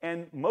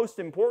 and most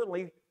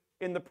importantly,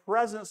 in the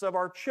presence of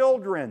our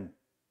children.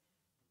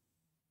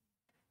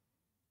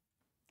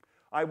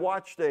 I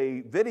watched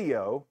a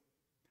video.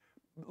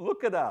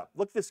 Look it up.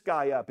 Look this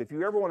guy up. If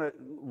you ever want to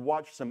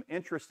watch some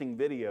interesting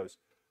videos,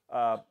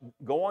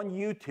 go on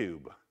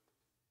YouTube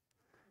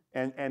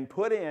and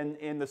put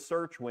in the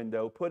search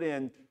window, put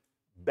in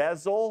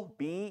Bezel,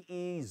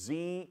 Bezel,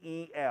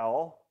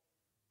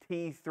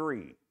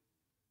 T3.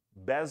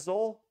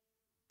 Bezel,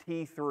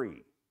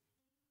 T3.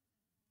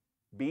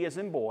 B as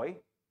in boy,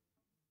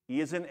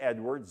 E as in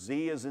Edward,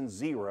 Z as in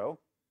zero,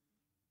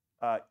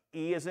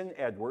 E as in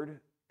Edward,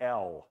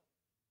 L.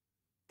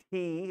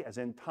 T as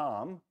in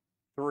Tom,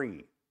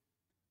 3.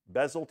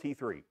 Bezel,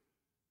 T3.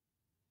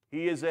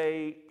 He's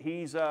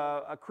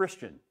a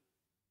Christian.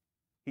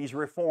 He's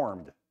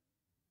Reformed.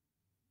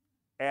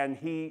 And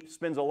he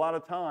spends a lot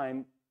of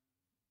time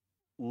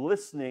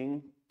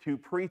listening to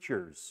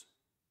preachers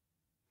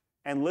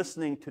and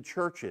listening to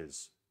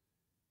churches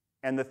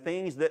and the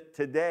things that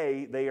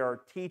today they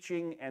are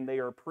teaching and they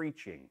are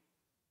preaching.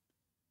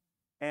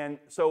 And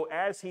so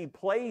as he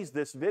plays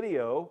this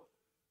video,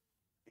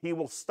 he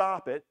will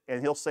stop it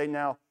and he'll say,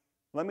 now,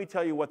 let me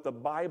tell you what the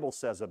Bible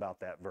says about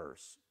that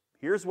verse.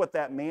 Here's what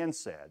that man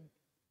said,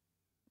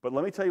 but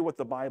let me tell you what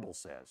the Bible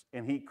says.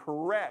 And he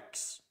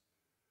corrects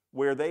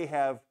where they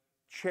have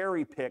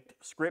cherry-picked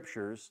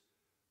scriptures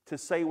to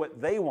say what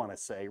they want to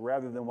say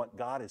rather than what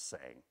God is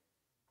saying.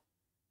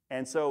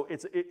 And so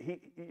it's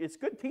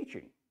good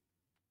teaching.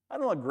 I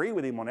don't agree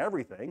with him on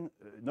everything.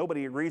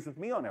 Nobody agrees with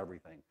me on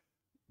everything.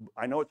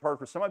 I know it's hard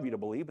for some of you to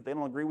believe, but they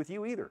don't agree with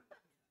you either.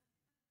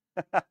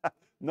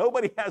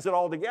 Nobody has it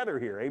all together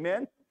here,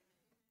 amen?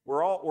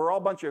 We're all a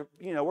bunch of,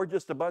 we're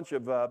just a bunch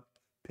of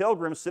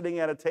pilgrims sitting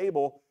at a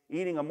table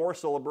eating a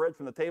morsel of bread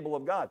from the table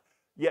of God.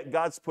 Yet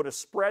God's put a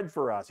spread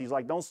for us. He's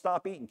like, don't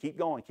stop eating, keep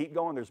going,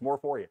 there's more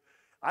for you.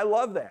 I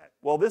love that.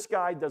 Well, this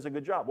guy does a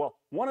good job. Well,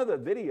 one of the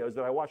videos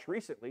that I watched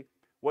recently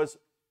was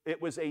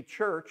a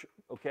church,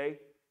 okay,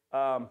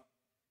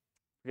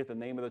 forget the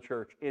name of the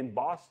church, in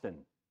Boston.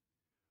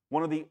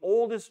 One of the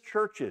oldest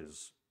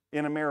churches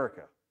in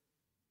America.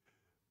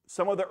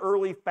 Some of the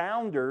early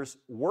founders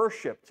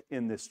worshiped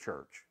in this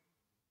church.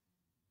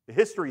 The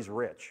history's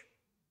rich,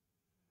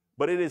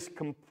 but it is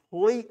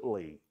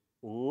completely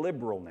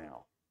liberal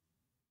now.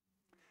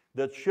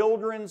 The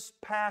children's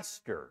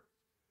pastor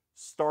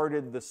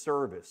started the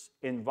service,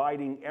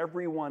 inviting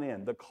everyone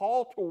in. The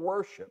call to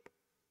worship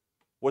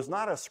was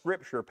not a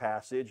scripture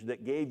passage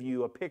that gave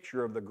you a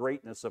picture of the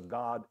greatness of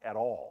God at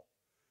all.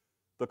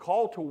 The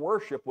call to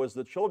worship was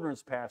the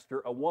children's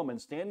pastor, a woman,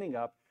 standing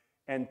up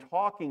and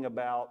talking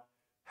about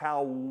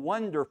how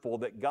wonderful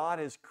that God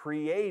has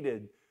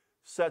created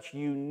such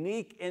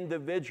unique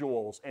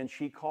individuals, and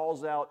she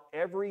calls out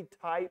every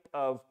type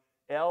of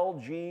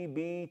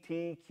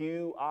LGBTQI+A,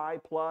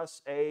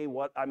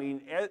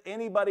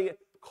 anybody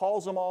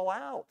calls them all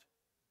out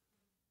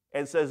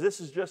and says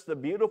this is just the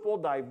beautiful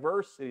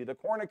diversity, the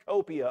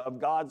cornucopia of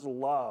God's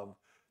love,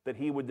 that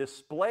he would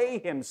display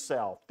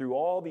himself through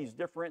all these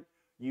different,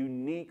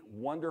 unique,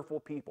 wonderful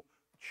people.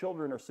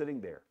 Children are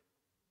sitting there.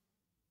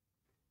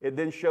 It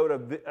then showed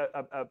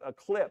a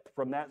clip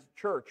from that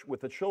church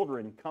with the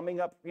children coming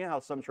up. You know how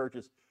some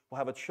churches We'll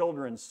have a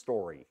children's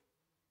story.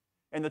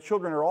 And the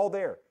children are all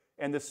there.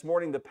 And this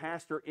morning, the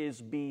pastor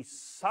is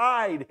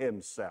beside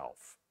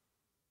himself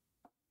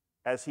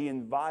as he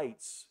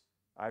invites,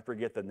 I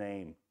forget the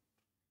name,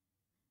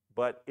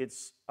 but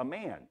it's a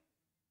man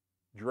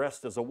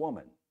dressed as a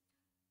woman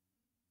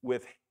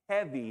with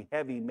heavy,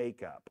 heavy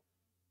makeup,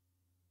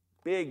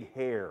 big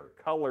hair,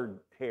 colored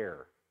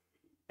hair.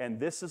 And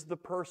this is the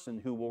person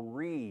who will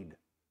read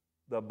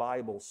the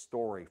Bible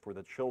story for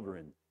the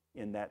children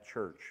in that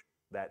church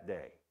that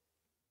day.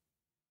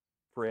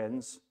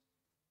 Friends,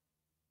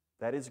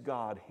 that is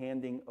God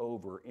handing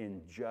over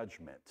in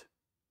judgment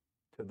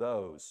to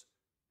those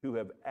who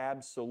have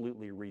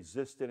absolutely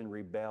resisted and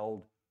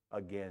rebelled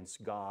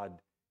against God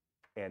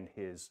and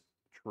His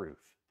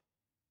truth.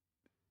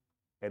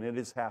 And it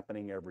is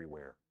happening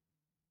everywhere.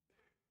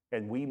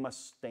 And we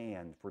must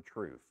stand for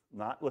truth.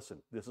 Listen,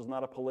 this is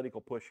not a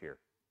political push here.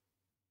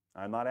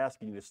 I'm not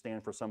asking you to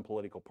stand for some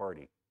political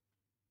party.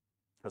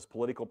 Because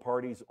political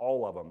parties,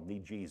 all of them,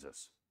 need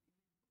Jesus.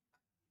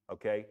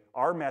 Okay?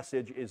 Our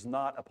message is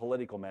not a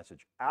political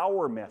message.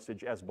 Our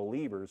message as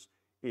believers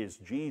is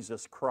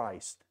Jesus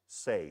Christ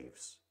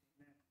saves.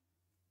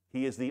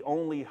 He is the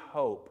only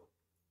hope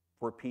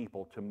for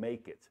people to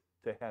make it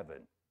to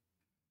heaven.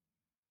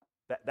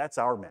 That's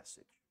our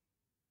message.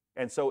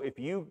 And so if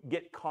you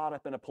get caught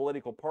up in a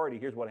political party,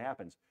 here's what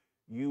happens.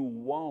 You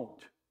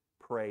won't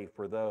pray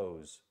for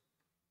those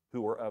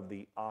who are of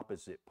the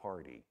opposite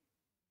party.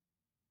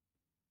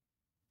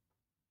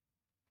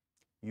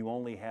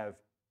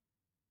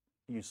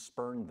 You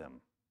spurn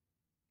them.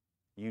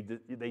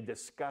 They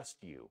disgust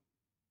you.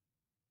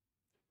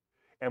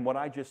 And what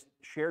I just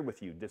shared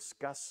with you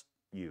disgusts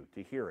you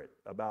to hear it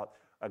about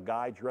a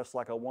guy dressed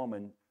like a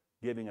woman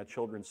giving a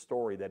children's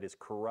story that is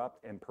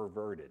corrupt and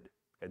perverted.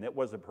 And it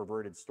was a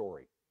perverted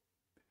story.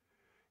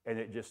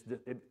 And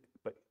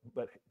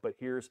but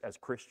here's, as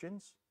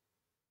Christians,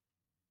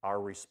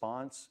 our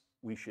response,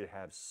 we should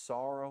have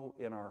sorrow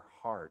in our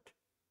heart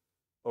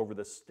over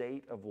the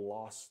state of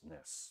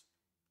lostness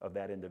of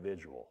that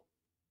individual.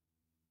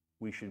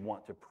 We should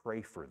want to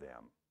pray for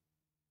them,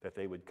 that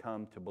they would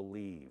come to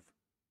believe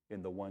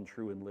in the one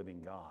true and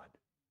living God,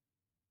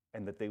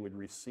 and that they would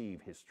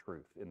receive His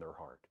truth in their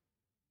heart.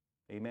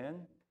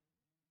 Amen?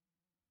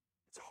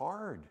 It's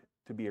hard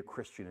to be a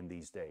Christian in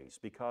these days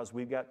because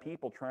we've got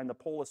people trying to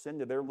pull us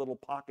into their little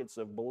pockets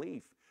of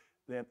belief,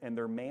 and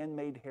they're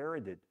man-made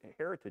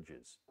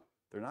heritages.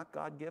 They're not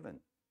God-given.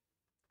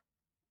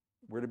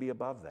 We're to be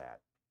above that.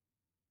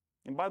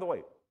 And by the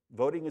way,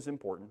 voting is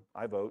important.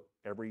 I vote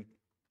every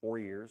 4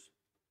 years.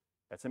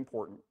 That's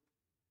important.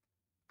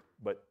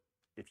 But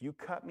if you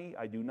cut me,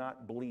 I do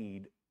not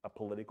bleed a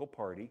political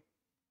party.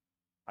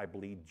 I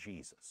bleed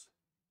Jesus.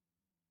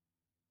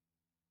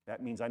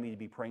 That means I need to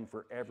be praying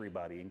for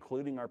everybody,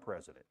 including our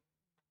president.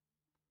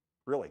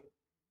 Really.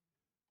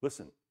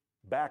 Listen,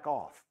 back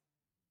off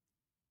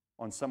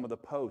on some of the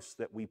posts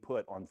that we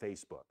put on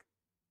Facebook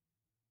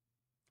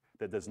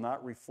that does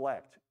not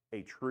reflect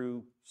a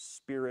true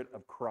spirit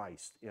of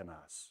Christ in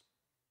us,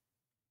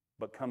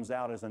 but comes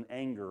out as an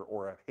anger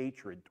or a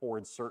hatred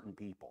towards certain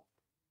people.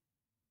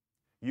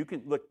 You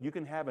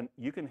can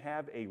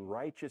have a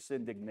righteous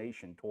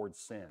indignation towards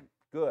sin.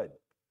 Good.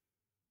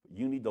 But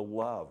you need to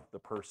love the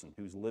person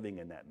who's living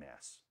in that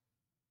mess.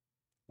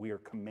 We are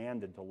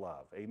commanded to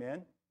love.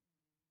 Amen?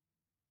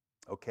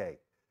 Okay.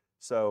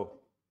 So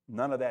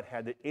none of that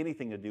had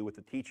anything to do with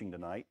the teaching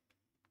tonight.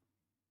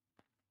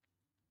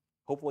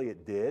 Hopefully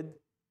it did.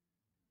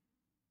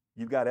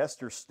 You've got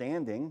Esther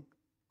standing,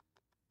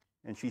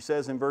 and she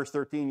says in verse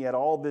 13, "Yet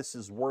all this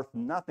is worth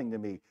nothing to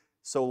me,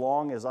 so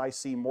long as I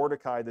see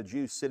Mordecai the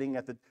Jew sitting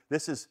at the..."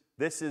 This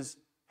is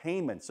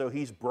Haman. So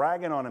he's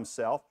bragging on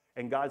himself,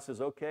 and God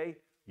says, "Okay,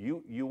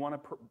 you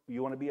want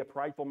to be a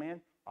prideful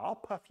man? I'll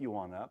puff you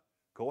on up.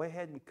 Go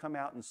ahead and come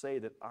out and say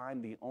that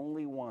I'm the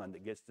only one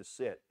that gets to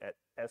sit at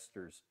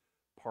Esther's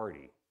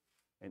party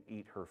and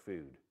eat her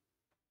food.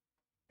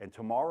 And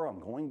tomorrow I'm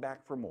going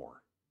back for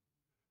more.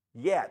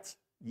 Yet,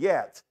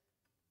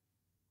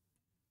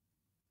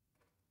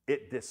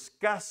 it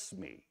disgusts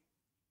me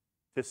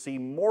to see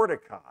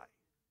Mordecai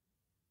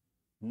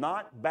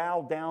not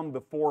bow down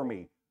before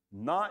me,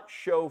 not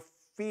show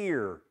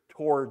fear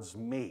towards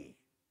me.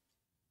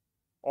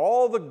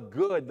 All the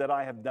good that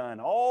I have done,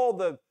 all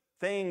the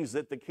things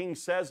that the king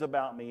says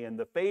about me and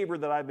the favor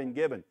that I've been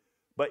given.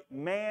 But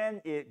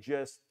man, it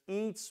just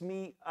eats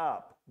me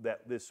up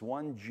that this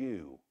one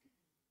Jew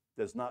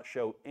does not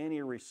show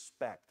any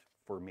respect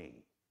for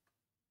me.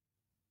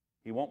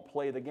 He won't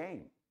play the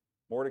game.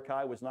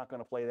 Mordecai was not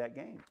going to play that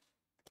game.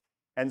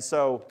 And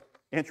so,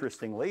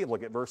 interestingly,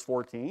 look at verse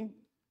 14.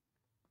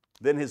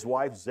 Then his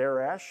wife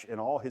Zeresh and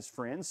all his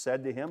friends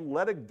said to him,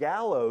 "Let a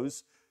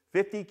gallows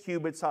 50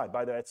 cubits high."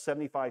 By the way, that's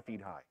 75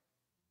 feet high.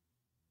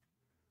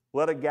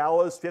 "Let a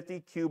gallows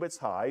 50 cubits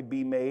high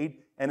be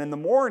made, and in the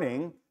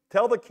morning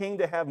tell the king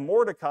to have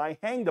Mordecai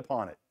hanged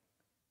upon it."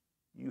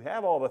 You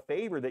have all the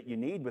favor that you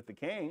need with the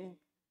king.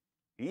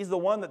 He's the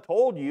one that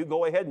told you,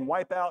 go ahead and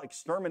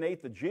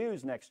exterminate the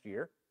Jews next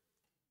year.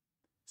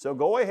 So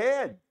go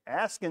ahead,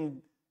 ask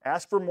and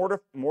Ask for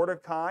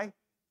Mordecai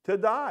to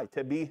die,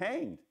 to be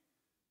hanged.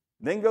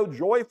 Then go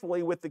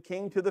joyfully with the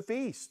king to the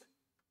feast.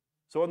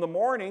 So in the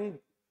morning,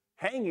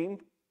 hang him,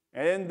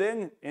 and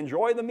then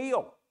enjoy the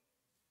meal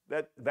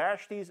that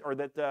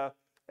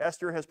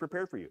Esther has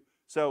prepared for you.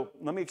 So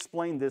let me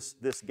explain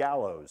this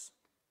gallows.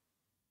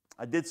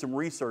 I did some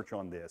research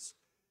on this.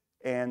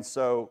 And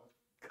so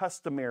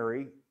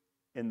customary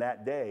in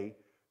that day,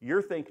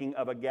 you're thinking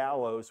of a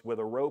gallows with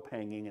a rope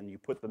hanging, and you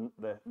put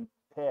the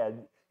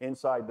head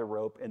inside the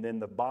rope, and then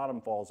the bottom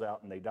falls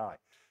out and they die.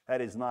 That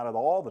is not at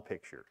all the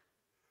picture.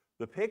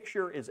 The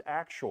picture is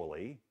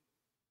actually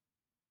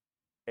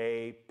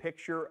a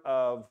picture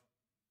of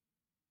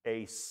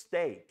a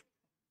stake,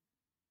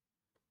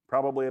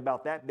 probably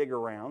about that big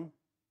around,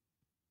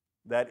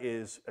 that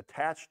is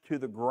attached to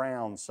the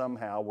ground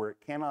somehow where it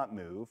cannot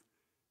move,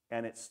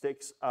 and it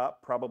sticks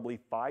up probably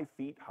 5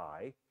 feet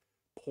high,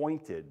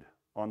 pointed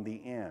on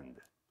the end.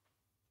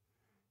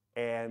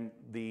 And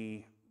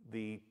the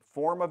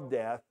form of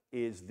death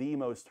is the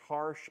most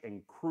harsh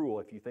and cruel,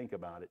 if you think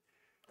about it.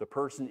 The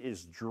person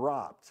is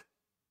dropped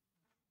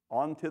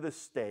onto the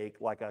stake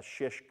like a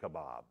shish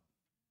kebab.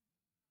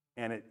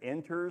 And it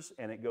enters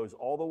and it goes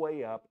all the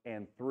way up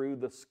and through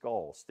the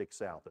skull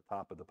sticks out the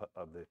top of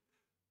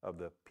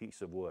the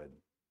piece of wood.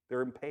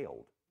 They're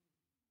impaled.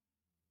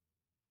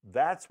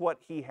 That's what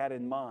he had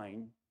in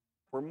mind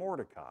for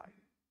Mordecai.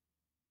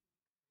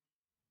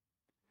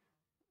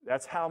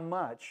 That's how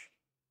much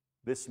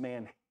this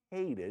man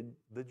hated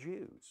the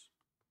Jews.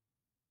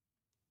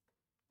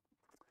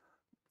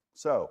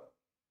 So,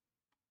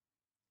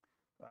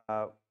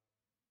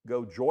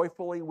 go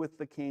joyfully with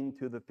the king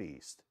to the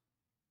feast.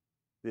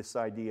 This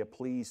idea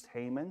pleased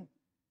Haman,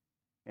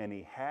 and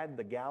he had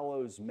the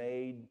gallows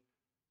made.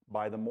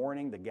 By the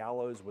morning, the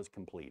gallows was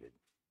completed.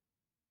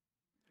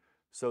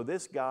 So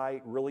this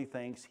guy really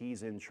thinks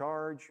he's in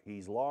charge,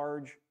 he's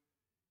large,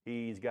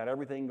 he's got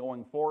everything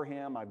going for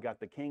him. I've got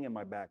the king in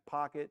my back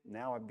pocket,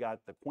 now I've got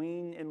the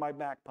queen in my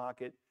back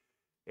pocket,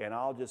 and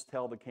I'll just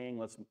tell the king,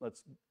 let's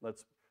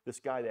this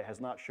guy that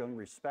has not shown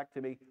respect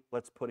to me,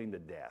 let's put him to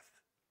death.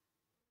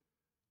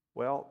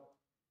 Well,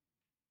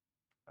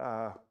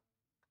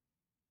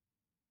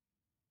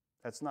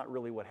 that's not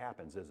really what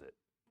happens, is it?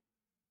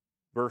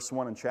 Verse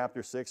 1 in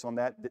chapter 6, on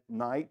that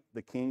night,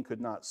 the king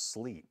could not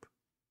sleep.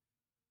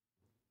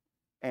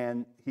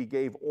 And he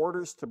gave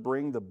orders to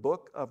bring the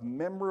book of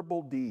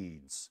memorable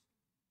deeds.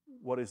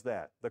 What is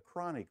that? The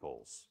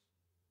Chronicles.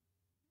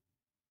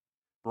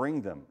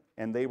 Bring them.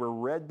 And they were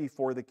read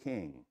before the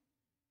king.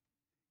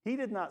 He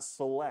did not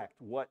select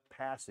what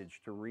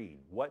passage to read,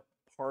 what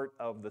part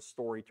of the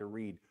story to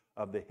read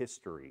of the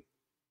history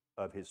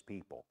of his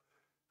people.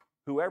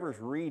 Whoever's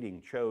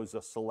reading chose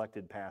a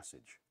selected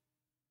passage.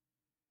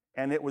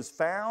 And it was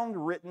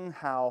found written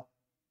how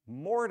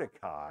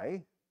Mordecai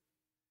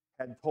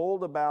had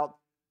told about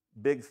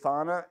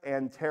Bigthana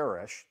and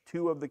Teresh,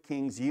 2 of the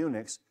king's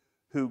eunuchs,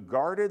 who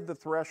guarded the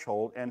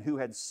threshold and who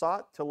had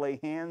sought to lay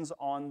hands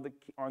on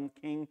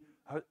King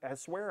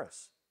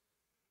Ahasuerus.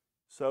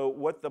 So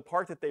what the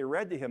part that they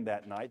read to him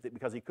that night, that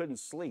because he couldn't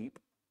sleep,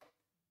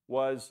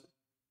 was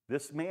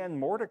this man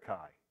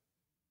Mordecai.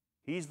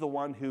 He's the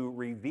one who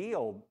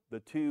revealed the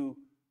 2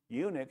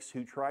 eunuchs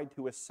who tried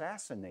to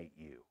assassinate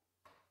you.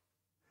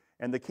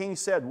 And the king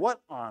said,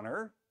 what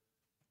honor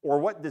or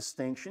what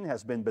distinction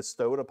has been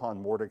bestowed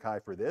upon Mordecai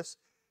for this?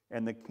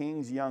 And the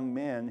king's young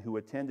men who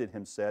attended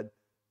him said,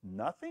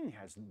 nothing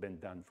has been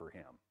done for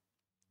him.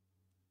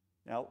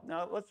 Now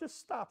let's just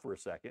stop for a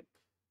second.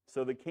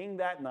 So the king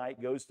that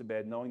night goes to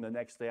bed knowing the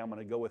next day I'm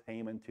going to go with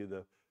Haman to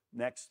the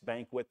next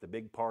banquet, the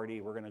big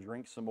party. We're going to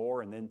drink some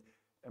more, and then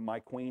my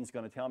queen's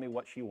going to tell me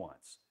what she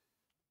wants.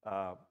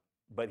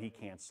 But he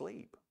can't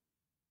sleep.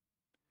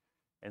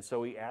 And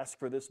so he asks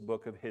for this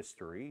book of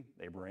history.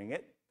 They bring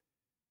it.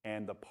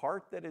 And the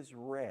part that is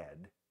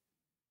read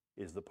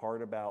is the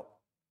part about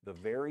the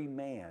very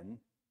man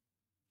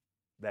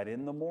that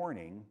in the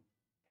morning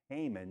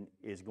Haman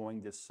is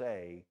going to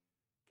say,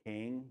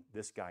 King,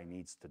 this guy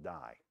needs to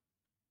die.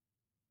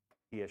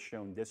 He has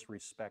shown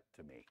disrespect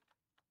to me.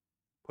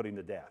 Put him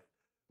to death.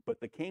 But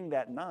the king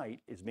that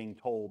night is being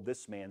told,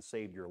 this man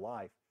saved your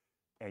life,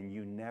 and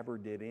you never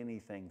did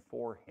anything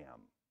for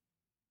him.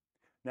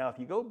 Now, if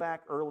you go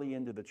back early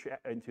into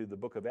the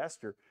book of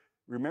Esther,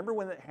 remember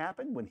when it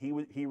happened, when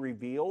he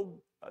revealed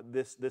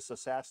this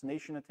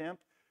assassination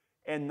attempt,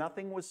 and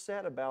nothing was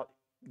said about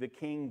the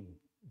king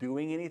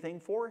doing anything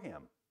for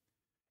him.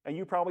 And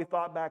you probably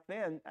thought back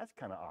then, that's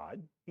kind of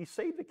odd. He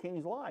saved the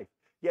king's life,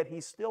 yet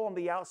he's still on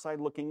the outside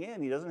looking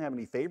in. He doesn't have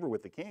any favor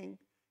with the king.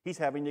 He's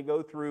having to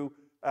go through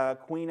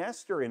Queen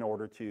Esther in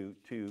order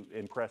to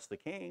impress the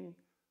king,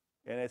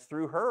 and it's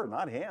through her,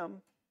 not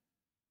him.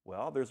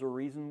 Well, there's a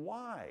reason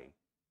why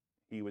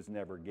he was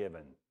never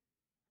given.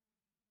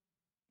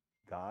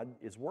 God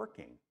is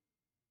working.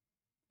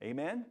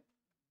 Amen?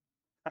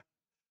 I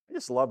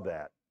just love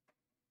that.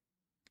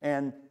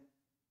 And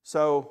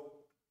so,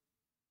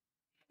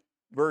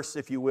 verse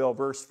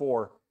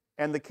 4,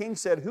 and the king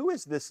said, who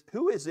is this?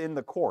 Who is in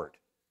the court?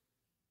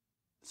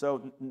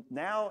 So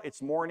now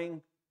it's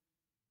morning.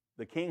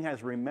 The king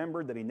has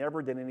remembered that he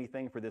never did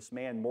anything for this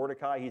man,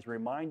 Mordecai. He's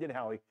reminded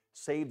how he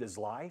saved his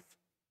life,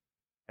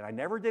 and I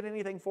never did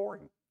anything for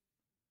him.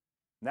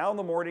 Now in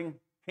the morning,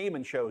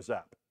 Haman shows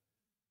up.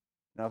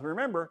 Now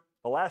remember,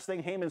 the last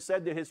thing Haman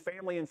said to his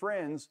family and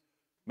friends,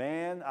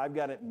 man, I've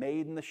got it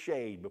made in the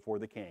shade before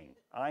the king.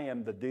 I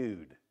am the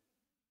dude.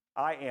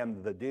 I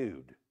am the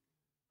dude.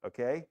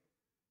 Okay?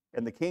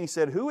 And the king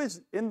said, who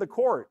is in the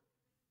court?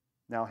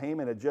 Now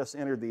Haman had just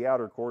entered the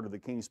outer court of the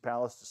king's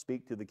palace to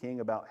speak to the king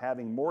about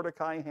having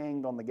Mordecai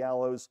hanged on the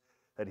gallows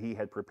that he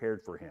had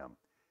prepared for him.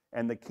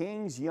 And the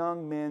king's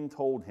young men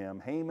told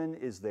him, Haman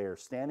is there,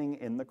 standing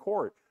in the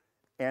court.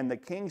 And the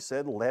king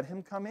said, let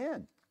him come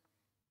in.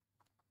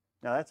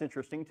 Now that's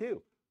interesting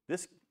too.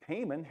 This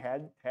Haman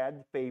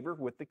had favor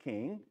with the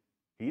king.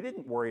 He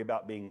didn't worry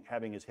about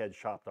having his head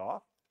chopped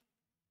off.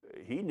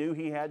 He knew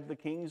he had the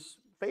king's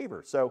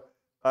favor. So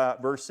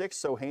verse 6,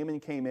 so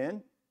Haman came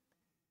in,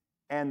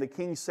 and the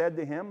king said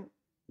to him,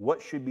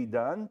 what should be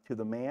done to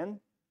the man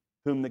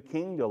whom the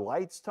king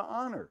delights to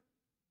honor?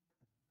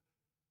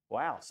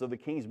 Wow, so the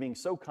king's being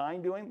so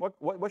kind to him.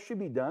 What should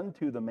be done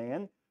to the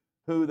man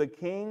who the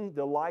king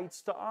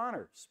delights to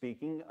honor?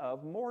 Speaking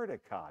of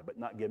Mordecai, but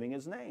not giving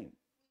his name.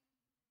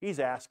 He's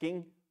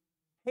asking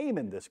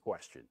Haman this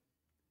question.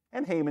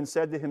 And Haman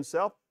said to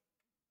himself,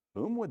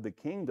 whom would the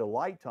king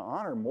delight to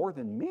honor more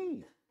than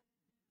me?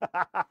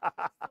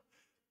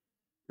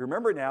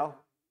 Remember now,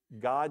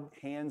 God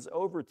hands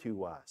over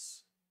to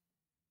us.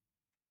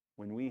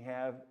 When we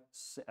have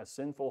a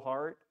sinful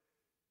heart,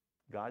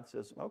 God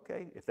says,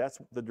 okay, if that's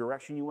the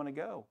direction you want to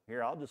go,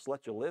 here, I'll just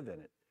let you live in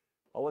it.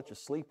 I'll let you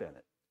sleep in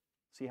it.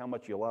 See how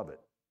much you love it.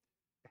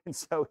 And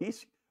so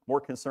he's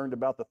more concerned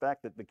about the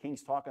fact that the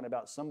king's talking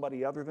about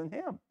somebody other than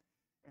him.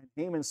 And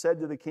Haman said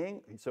to the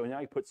king, so now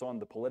he puts on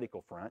the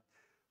political front,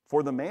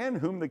 for the man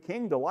whom the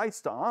king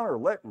delights to honor,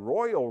 let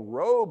royal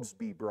robes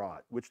be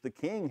brought, which the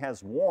king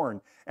has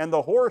worn, and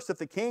the horse that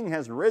the king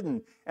has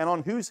ridden, and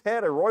on whose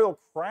head a royal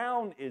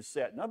crown is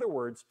set. In other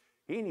words,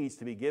 he needs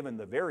to be given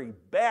the very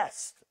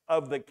best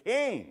of the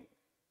king.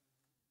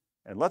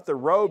 And let the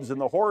robes and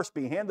the horse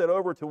be handed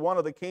over to one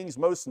of the king's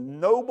most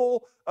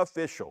noble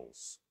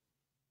officials.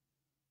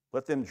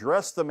 Let them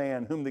dress the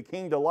man whom the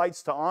king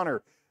delights to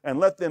honor, and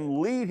let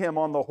them lead him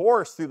on the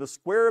horse through the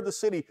square of the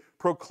city,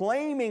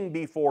 proclaiming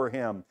before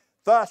him,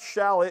 thus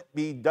shall it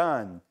be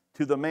done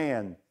to the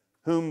man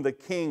whom the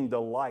king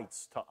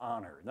delights to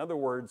honor. In other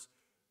words,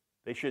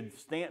 they should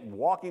stand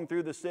walking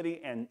through the city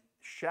and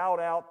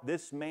shout out,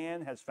 this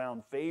man has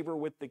found favor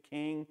with the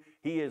king.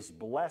 He is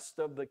blessed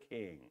of the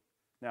king.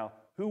 Now,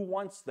 who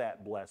wants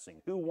that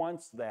blessing? Who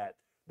wants that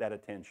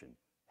attention?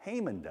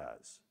 Haman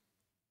does.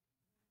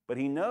 But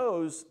he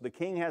knows the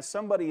king has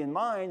somebody in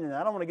mind, and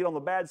I don't want to get on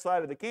the bad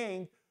side of the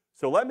king,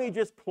 so let me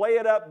just play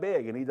it up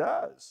big. And he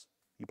does.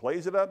 He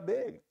plays it up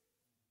big.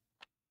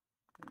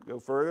 Go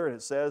further, and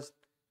it says,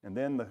 and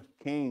then the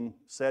king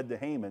said to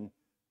Haman,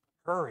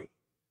 hurry,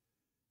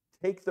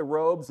 take the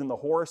robes and the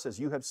horse as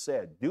you have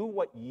said. Do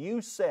what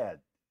you said.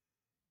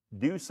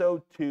 Do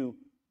so to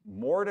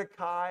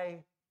Mordecai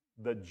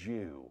the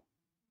Jew.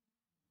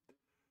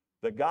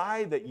 The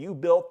guy that you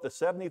built the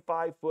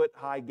 75-foot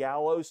high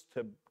gallows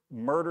to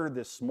murder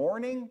this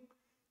morning,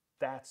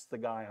 that's the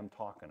guy I'm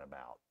talking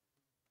about.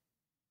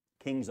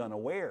 King's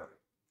unaware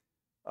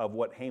of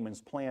what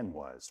Haman's plan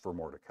was for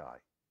Mordecai.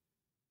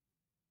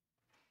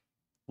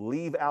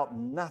 Leave out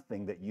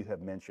nothing that you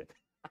have mentioned.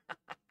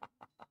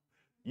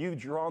 You've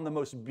drawn the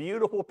most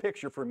beautiful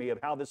picture for me of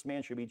how this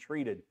man should be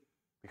treated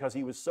because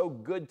he was so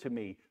good to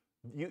me.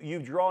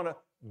 You've drawn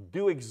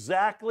do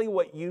exactly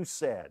what you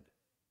said.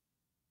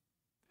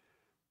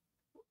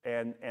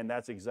 And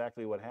that's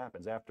exactly what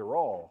happens. After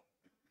all,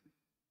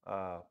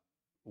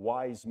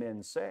 wise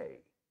men say,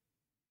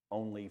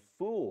 only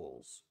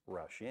fools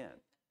rush in.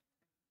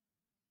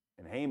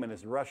 And Haman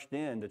has rushed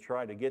in to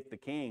try to get the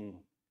king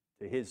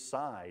to his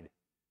side,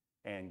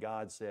 and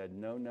God said,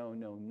 no, no,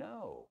 no,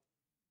 no.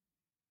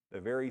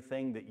 The very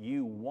thing that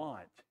you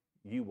want,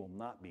 you will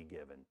not be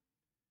given.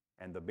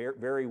 And the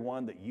very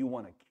one that you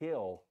want to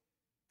kill,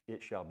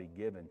 it shall be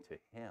given to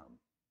him.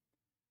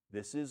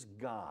 This is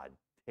God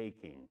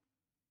taking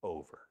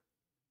over.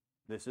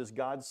 This is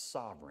God's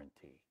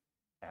sovereignty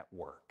at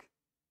work.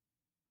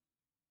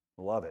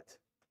 Love it.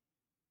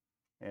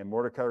 And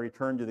Mordecai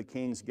returned to the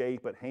king's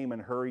gate, but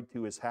Haman hurried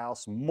to his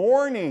house,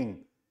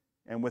 mourning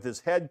and with his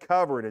head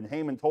covered. And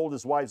Haman told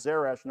his wife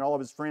Zeresh and all of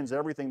his friends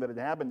everything that had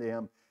happened to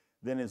him.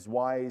 Then his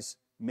wise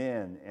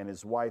men and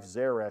his wife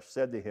Zeresh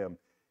said to him,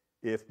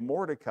 if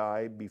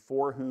Mordecai,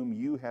 before whom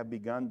you have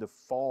begun to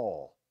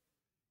fall,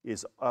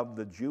 is of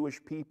the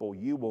Jewish people,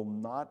 you will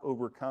not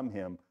overcome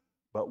him,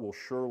 but will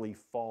surely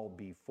fall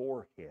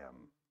before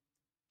him.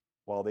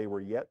 While they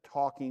were yet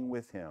talking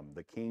with him,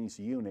 the king's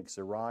eunuchs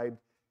arrived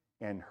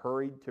and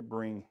hurried to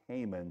bring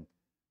Haman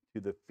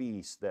to the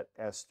feast that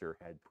Esther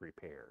had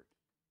prepared.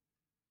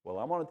 Well,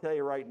 I'm going to tell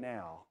you right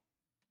now,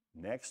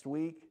 next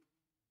week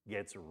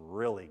gets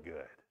really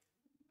good.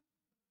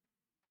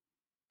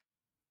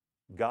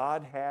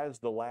 God has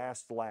the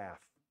last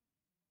laugh.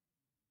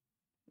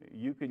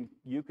 You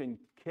can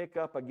kick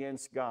up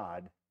against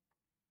God,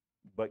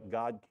 but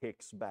God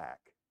kicks back.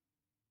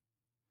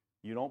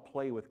 You don't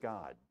play with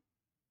God.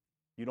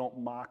 You don't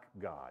mock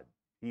God.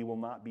 He will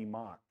not be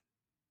mocked.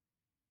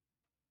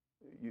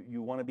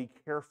 You want to be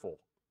careful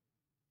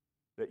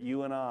that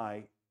you and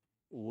I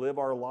live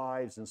our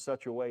lives in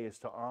such a way as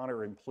to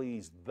honor and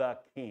please the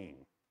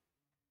King,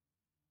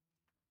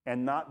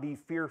 and not be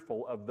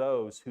fearful of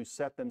those who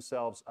set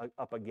themselves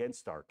up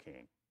against our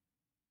King.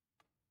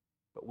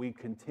 But we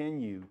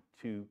continue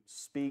to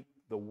speak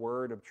the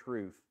word of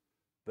truth,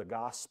 the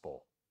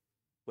gospel,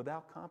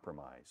 without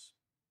compromise.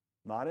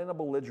 Not in a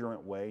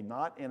belligerent way,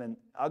 not in an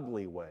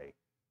ugly way,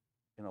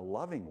 in a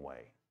loving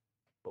way,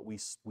 but we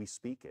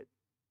speak it.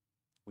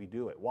 We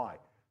do it. Why?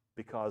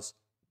 Because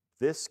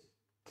this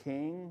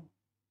King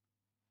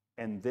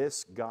and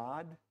this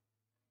God,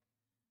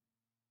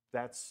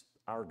 that's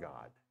our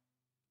God.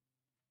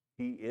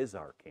 He is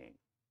our King.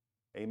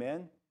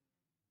 Amen?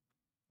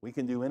 We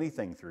can do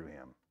anything through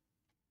him.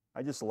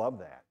 I just love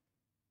that.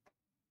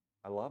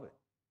 I love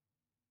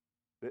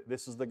it.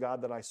 This is the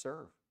God that I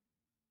serve.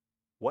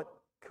 What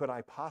could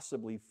I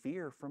possibly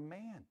fear from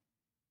man?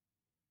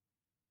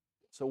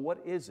 So what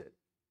is it,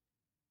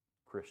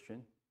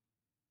 Christian,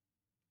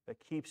 that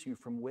keeps you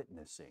from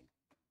witnessing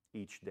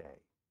each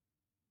day?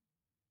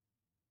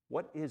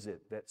 What is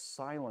it that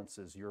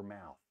silences your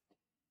mouth?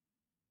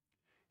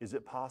 Is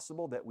it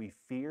possible that we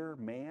fear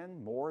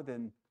man more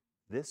than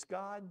this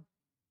God,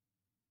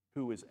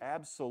 who is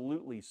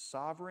absolutely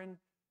sovereign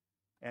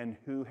and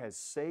who has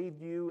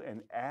saved you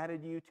and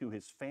added you to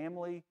his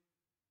family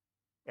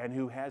and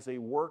who has a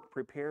work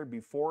prepared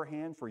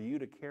beforehand for you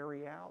to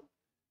carry out?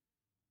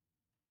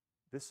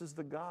 This is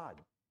the God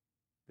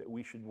that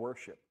we should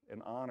worship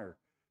and honor.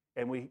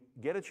 And we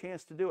get a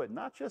chance to do it,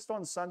 not just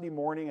on Sunday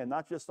morning and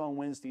not just on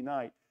Wednesday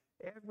night,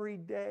 every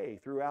day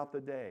throughout the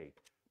day,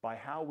 by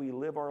how we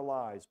live our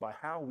lives, by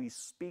how we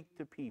speak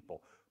to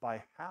people,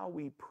 by how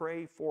we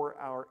pray for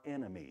our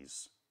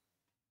enemies.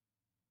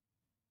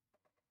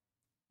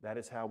 That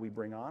is how we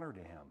bring honor to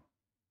him.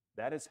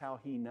 That is how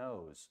he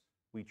knows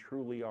we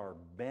truly are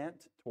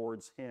bent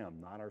towards him,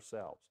 not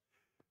ourselves.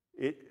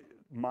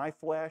 My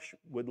flesh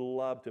would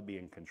love to be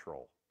in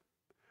control,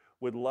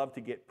 would love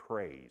to get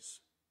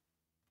praise.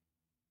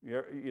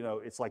 You know,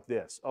 it's like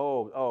this.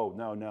 Oh,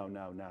 no.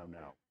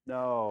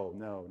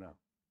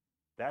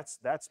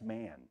 That's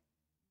man.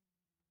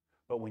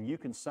 But when you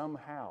can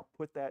somehow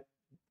put that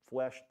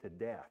flesh to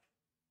death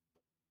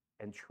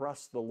and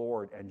trust the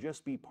Lord and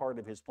just be part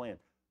of his plan.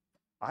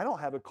 I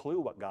don't have a clue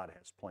what God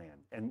has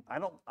planned. And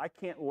I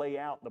can't lay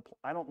out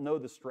I don't know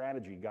the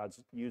strategy God's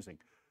using.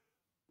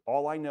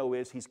 All I know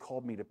is he's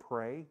called me to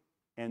pray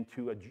and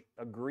to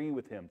agree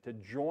with him, to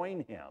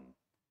join him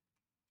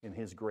in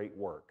his great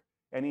work.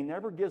 And he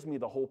never gives me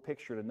the whole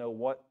picture to know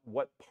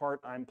what part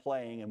I'm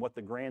playing and what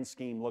the grand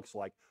scheme looks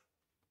like,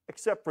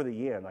 except for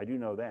the end. I do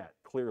know that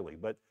clearly.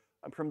 But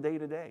from day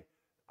to day,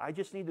 I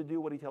just need to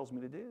do what he tells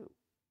me to do.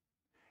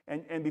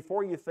 And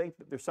before you think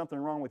that there's something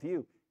wrong with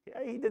you,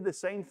 yeah, he did the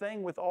same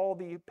thing with all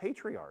the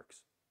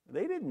patriarchs.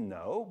 They didn't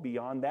know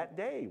beyond that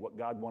day what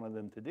God wanted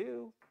them to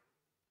do.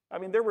 I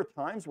mean, there were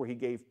times where he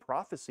gave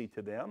prophecy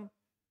to them,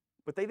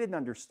 but they didn't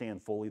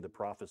understand fully the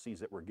prophecies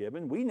that were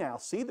given. We now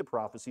see the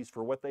prophecies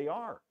for what they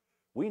are.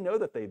 We know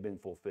that they've been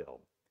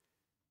fulfilled.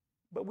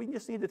 But we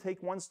just need to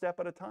take one step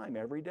at a time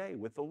every day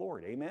with the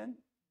Lord. Amen?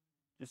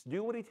 Just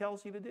do what he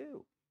tells you to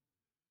do.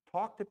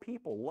 Talk to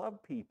people,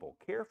 love people,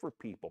 care for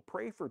people,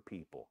 pray for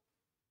people.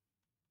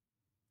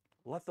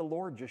 Let the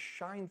Lord just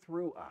shine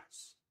through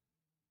us.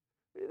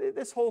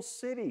 This whole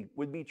city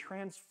would be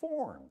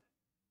transformed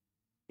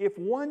if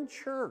one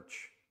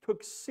church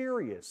took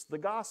serious the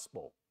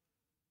gospel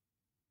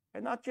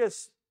and not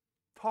just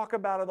talk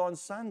about it on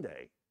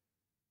Sunday,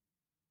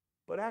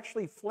 but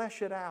actually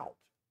flesh it out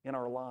in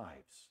our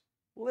lives.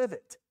 Live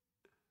it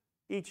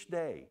each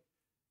day.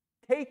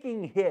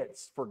 Taking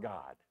hits for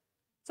God.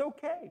 It's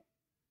okay.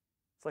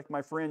 It's like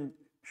my friend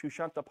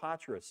Shushanta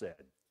Patra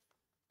said.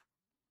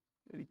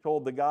 He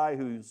told the guy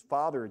whose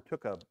father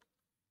took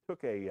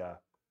in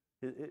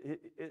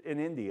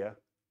India,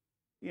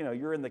 you know,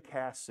 you're in the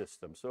caste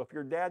system. So if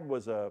your dad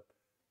was a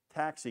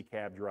taxi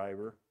cab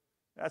driver,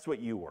 that's what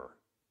you were,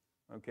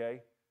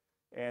 okay?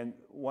 And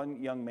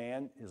one young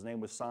man, his name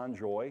was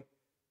Sanjoy,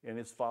 and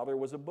his father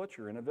was a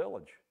butcher in a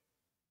village.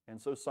 And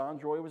so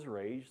Sanjoy was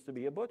raised to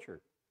be a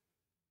butcher.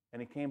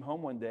 And he came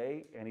home one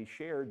day and he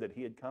shared that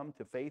he had come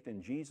to faith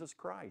in Jesus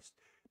Christ,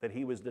 that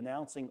he was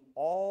denouncing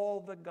all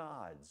the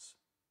gods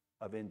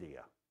of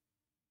India.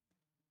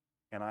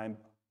 And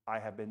I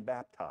have been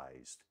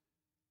baptized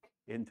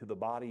into the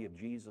body of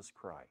Jesus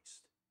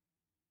Christ.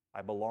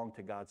 I belong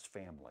to God's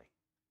family.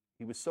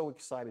 He was so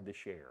excited to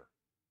share.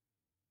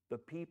 The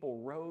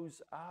people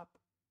rose up,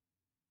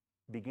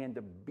 began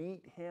to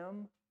beat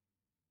him.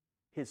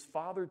 His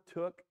father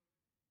took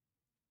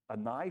a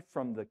knife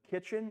from the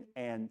kitchen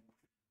and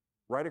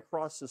right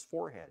across his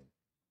forehead.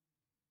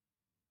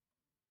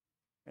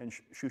 And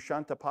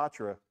Shushanta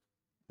Patra,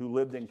 who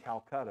lived in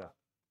Calcutta,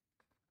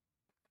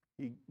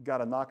 he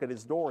got a knock at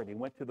his door and he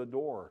went to the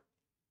door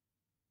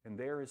And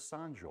there is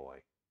Sanjoy.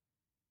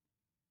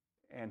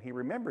 And he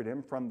remembered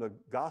him from the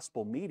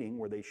gospel meeting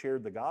where they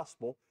shared the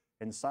gospel,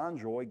 and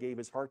Sanjoy gave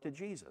his heart to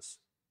Jesus.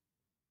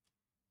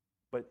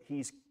 But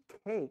he's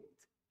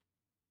caked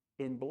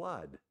in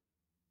blood.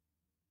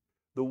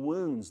 The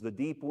wounds, the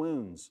deep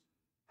wounds,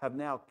 have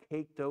now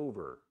caked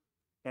over,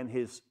 and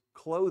his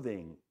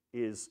clothing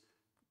is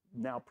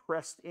now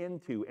pressed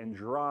into and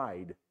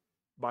dried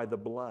by the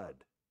blood.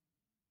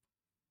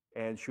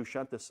 And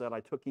Shushanta said, I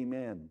took him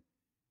in.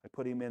 I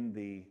put him in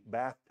the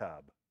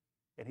bathtub,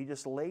 and he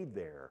just laid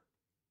there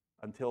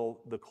until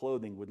the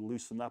clothing would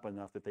loosen up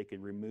enough that they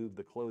could remove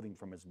the clothing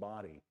from his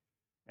body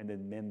and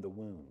then mend the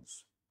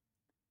wounds.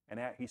 And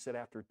he said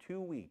after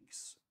 2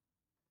 weeks,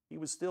 he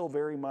was still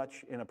very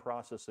much in a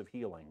process of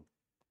healing,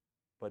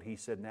 but he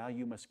said, now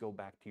you must go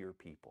back to your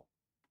people.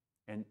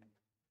 And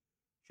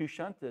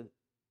Shushanta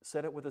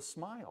said it with a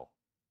smile.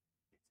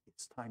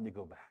 It's time to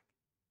go back.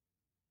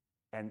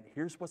 And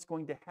here's what's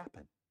going to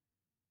happen.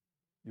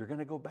 You're going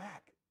to go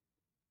back,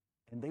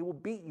 and they will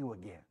beat you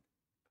again.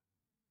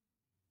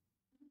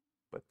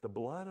 But the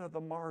blood of the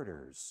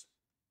martyrs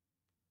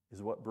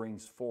is what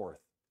brings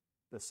forth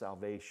the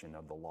salvation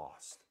of the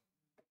lost.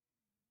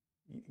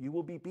 You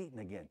will be beaten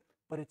again,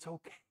 but it's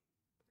okay,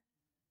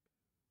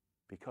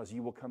 because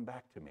you will come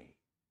back to me.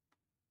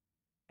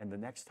 And the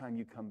next time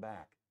you come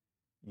back,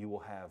 you will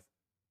have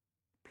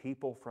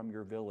people from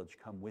your village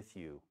come with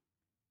you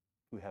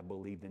who have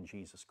believed in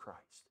Jesus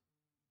Christ.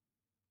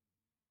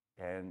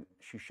 And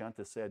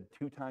Shushanta said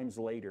 2 times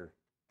later,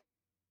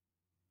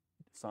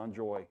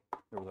 Sanjoy,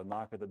 there was a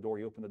knock at the door.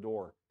 He opened the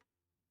door,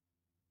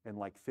 and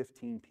like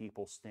 15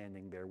 people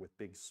standing there with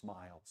big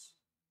smiles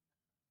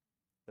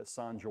that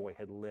Sanjoy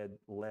had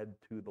led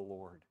to the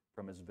Lord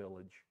from his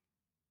village.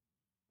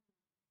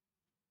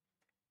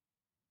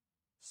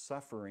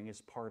 Suffering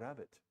is part of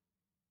it.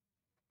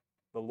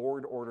 The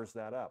Lord orders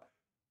that up.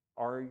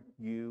 Are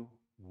you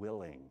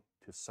willing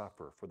to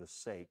suffer for the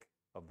sake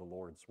of the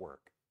Lord's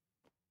work,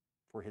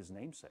 for his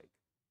name's sake?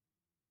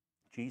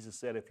 Jesus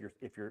said, if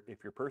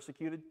you're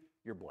persecuted,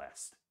 you're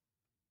blessed.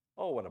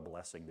 Oh, what a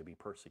blessing to be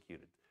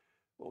persecuted.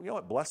 Well, you know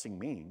what blessing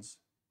means?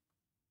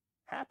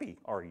 Happy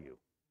are you.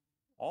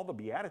 All the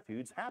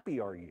Beatitudes, happy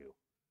are you.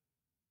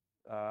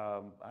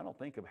 I don't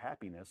think of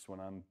happiness when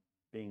I'm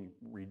being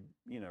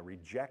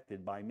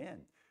rejected by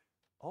men.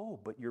 Oh,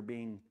 but you're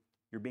being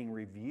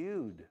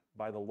reviewed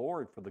by the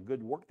Lord for the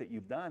good work that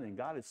you've done, and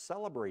God is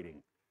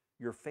celebrating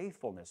your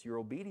faithfulness, your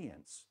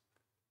obedience.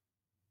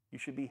 You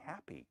should be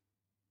happy.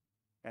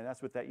 And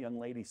that's what that young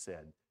lady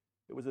said.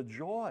 It was a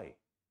joy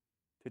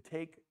to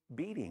take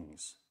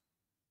beatings,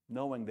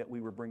 knowing that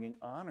we were bringing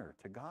honor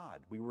to God.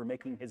 We were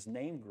making his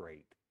name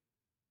great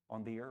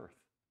on the earth.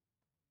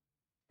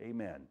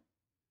 Amen.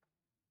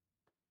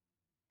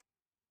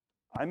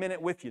 I'm in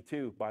it with you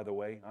too, by the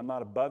way. I'm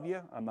not above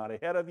you. I'm not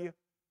ahead of you.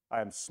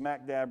 I am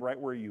smack dab right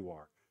where you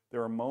are.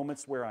 There are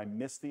moments where I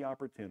miss the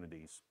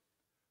opportunities.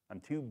 I'm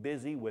too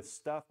busy with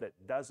stuff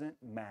that doesn't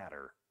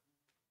matter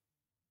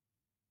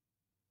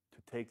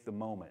to take the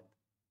moment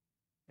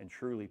and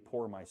truly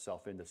pour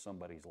myself into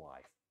somebody's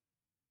life.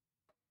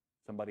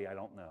 Somebody I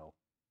don't know.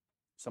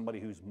 Somebody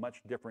who's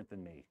much different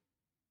than me.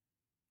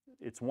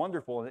 It's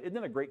wonderful. Isn't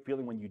it a great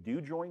feeling when you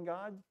do join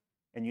God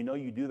and you know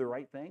you do the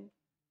right thing?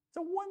 It's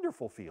a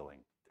wonderful feeling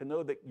to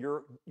know that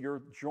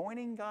you're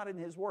joining God in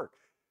his work.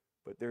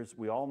 But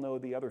we all know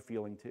the other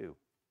feeling too,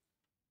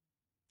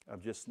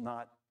 of just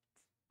not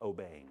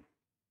obeying,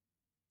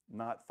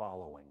 not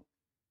following,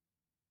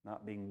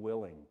 not being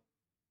willing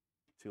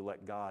to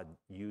let God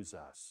use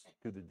us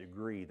to the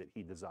degree that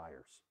he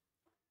desires.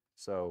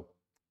 So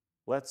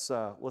let's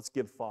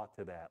give thought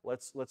to that.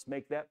 Let's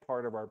make that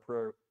part of our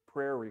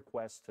prayer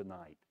request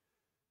tonight,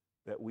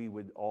 that we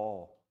would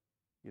all,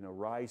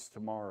 rise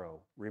tomorrow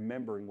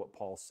remembering what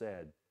Paul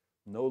said.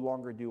 No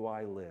longer do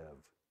I live.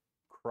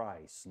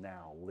 Christ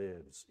now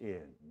lives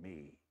in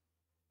me.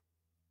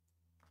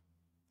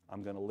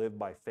 I'm going to live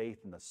by faith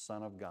in the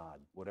Son of God.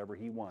 Whatever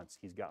he wants,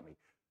 he's got me.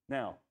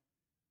 Now,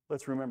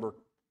 let's remember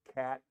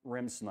Kathleen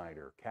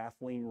Remsnyder.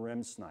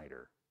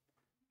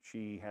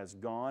 She has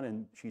gone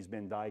and she's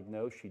been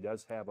diagnosed. She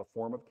does have a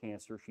form of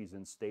cancer. She's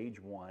in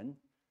stage 1,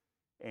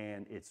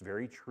 and it's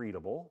very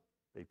treatable.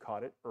 They've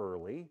caught it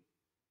early,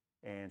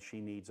 and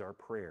she needs our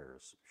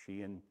prayers.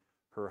 She and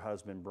her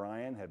husband,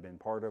 Brian, have been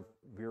part of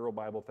Vero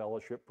Bible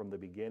Fellowship from the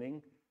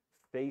beginning.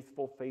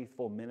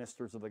 Faithful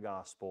ministers of the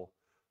gospel.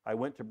 I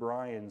went to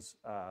Brian's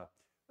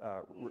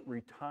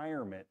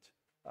retirement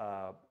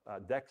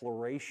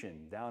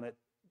declaration down at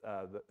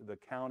the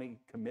county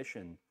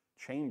commission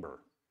chamber,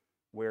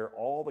 where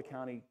all the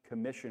county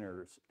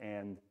commissioners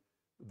and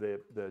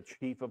the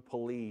chief of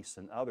police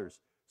and others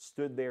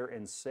stood there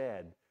and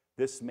said,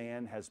 this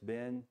man has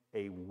been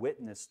a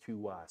witness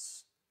to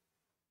us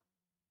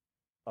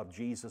of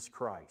Jesus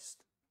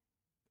Christ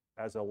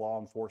as a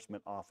law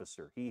enforcement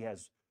officer.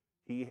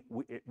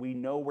 We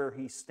know where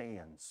he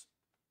stands.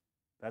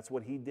 That's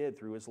what he did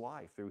through his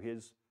life, through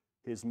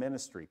his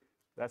ministry.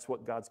 That's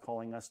what God's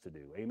calling us to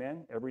do.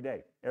 Amen? Every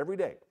day.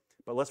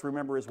 But let's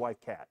remember his wife,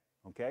 Kat,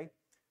 okay?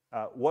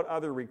 What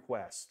other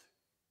request?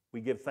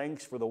 We give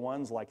thanks for the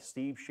ones like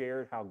Steve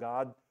shared, how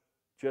God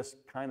just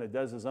kind of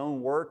does his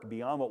own work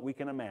beyond what we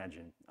can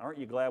imagine. Aren't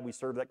you glad we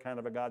serve that kind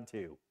of a God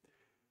too?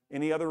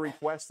 Any other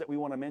requests that we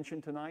want to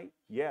mention tonight?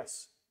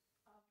 Yes.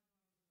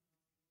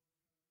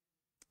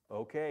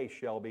 Okay,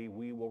 Shelby,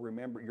 we will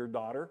remember your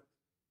daughter.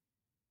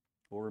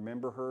 We'll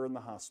remember her in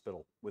the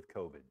hospital with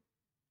COVID.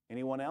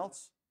 Anyone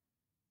else?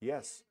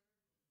 Yes.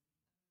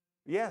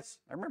 Yes,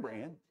 I remember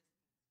Ann.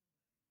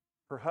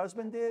 Her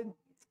husband did?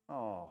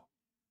 Oh,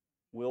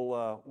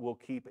 we'll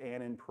keep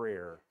Ann in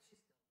prayer.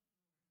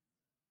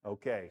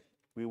 Okay,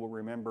 we will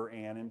remember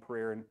Ann in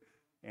prayer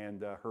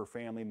and her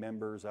family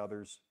members,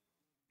 others.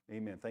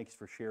 Amen. Thanks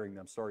for sharing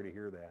them. Sorry to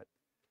hear that.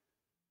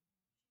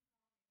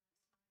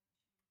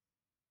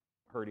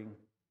 Hurting?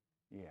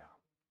 Yeah.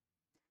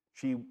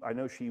 I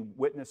know she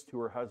witnessed to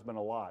her husband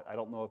a lot. I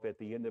don't know if at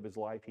the end of his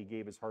life he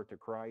gave his heart to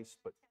Christ,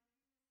 but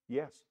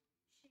yes.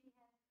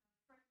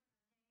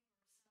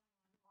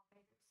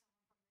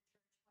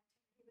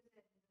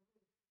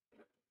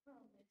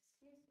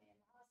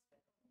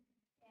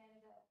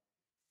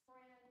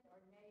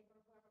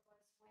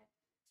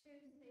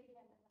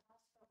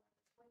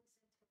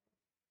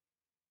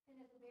 And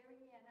at the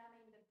very end, I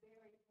mean the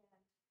very end,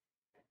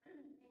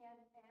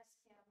 Anne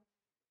asked him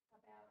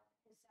about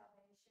his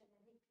salvation,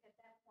 and at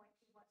that point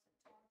he wasn't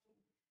talking,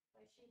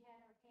 but she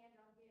had her hand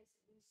on his,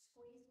 and he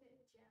squeezed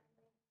it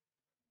gently.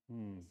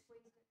 He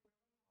squeezed it really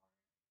hard.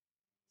 He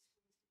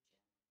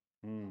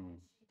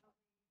squeezed it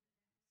gently.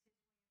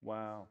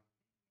 Wow.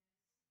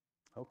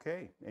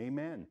 Okay.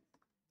 Amen.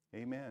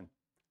 Amen.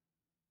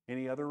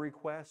 Any other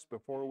requests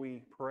before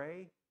we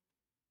pray?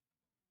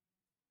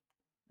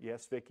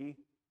 Yes, Vicki?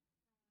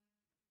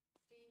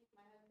 Steve,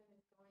 my husband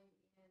is going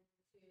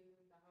into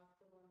the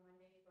hospital on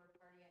Monday for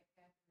cardiac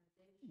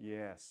catheterization.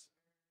 Yes.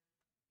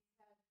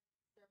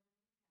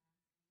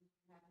 He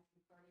has having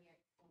some cardiac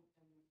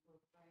symptoms.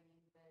 We're praying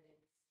that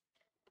it's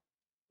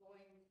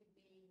going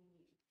to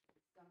be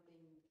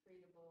something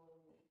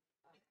treatable,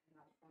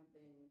 not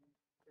something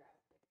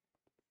drastic.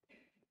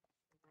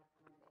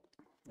 That's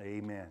Monday.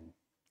 Amen.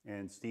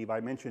 And Steve, I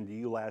mentioned to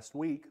you last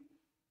week,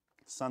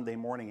 Sunday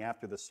morning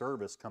after the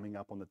service coming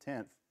up on the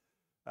 10th,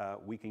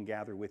 we can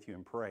gather with you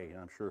and pray. And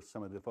I'm sure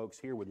some of the folks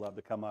here would love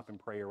to come up and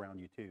pray around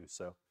you too.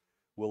 So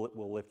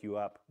we'll lift you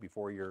up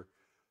before your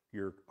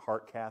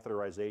heart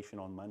catheterization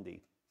on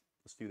Monday.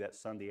 Let's do that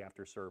Sunday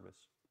after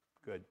service.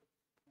 Good.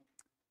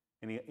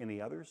 Any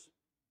others?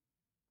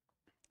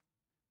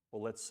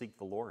 Well, let's seek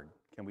the Lord.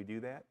 Can we do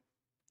that?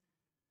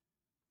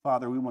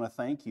 Father, we want to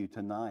thank you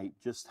tonight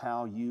just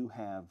how you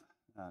have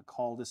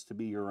called us to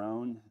be your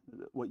own,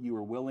 what you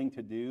were willing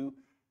to do,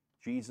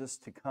 Jesus,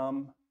 to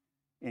come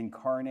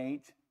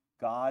incarnate.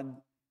 God,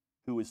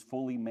 who is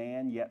fully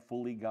man yet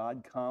fully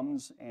God,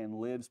 comes and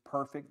lives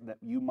perfect that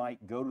you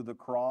might go to the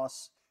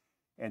cross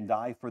and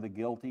die for the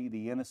guilty,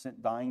 the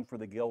innocent dying for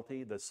the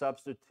guilty, the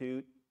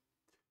substitute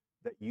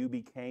that you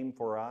became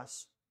for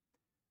us,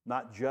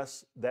 not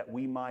just that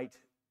we might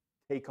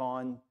take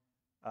on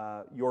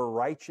your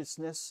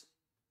righteousness,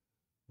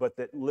 but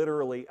that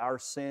literally our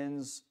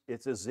sins,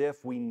 it's as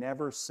if we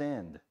never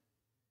sinned.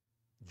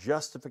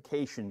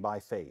 Justification by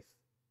faith.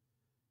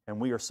 And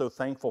we are so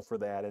thankful for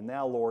that. And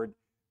now, Lord,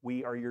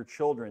 we are your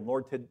children.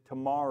 Lord,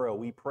 tomorrow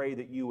we pray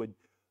that you would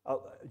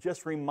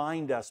just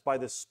remind us by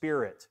the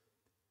Spirit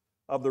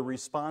of the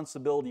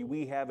responsibility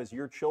we have as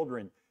your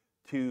children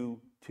to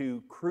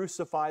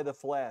crucify the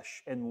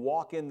flesh and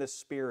walk in the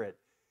Spirit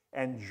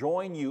and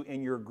join you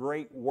in your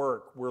great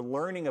work. We're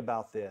learning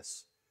about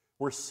this.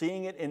 We're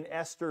seeing it in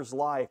Esther's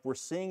life. We're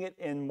seeing it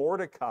in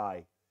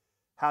Mordecai,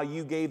 how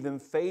you gave them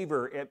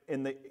favor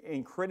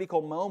in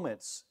critical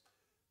moments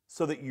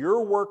so that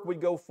your work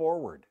would go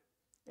forward.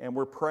 And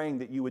we're praying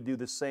that you would do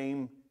the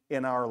same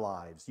in our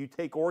lives. You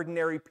take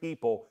ordinary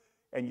people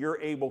and you're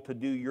able to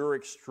do your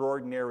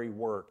extraordinary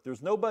work.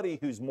 There's nobody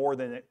who's more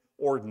than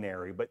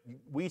ordinary, but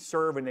we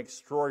serve an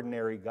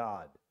extraordinary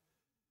God.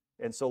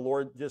 And so,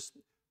 Lord, just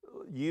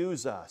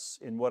use us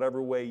in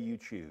whatever way you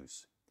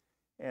choose.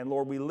 And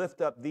Lord, we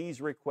lift up these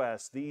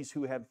requests, these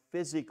who have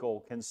physical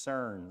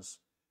concerns,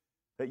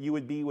 that you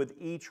would be with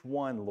each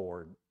one,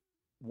 Lord.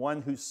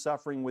 One who's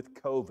suffering with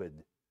COVID,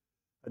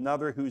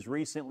 another who's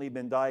recently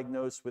been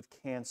diagnosed with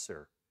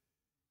cancer.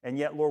 And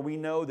yet, Lord, we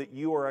know that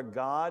you are a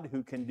God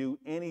who can do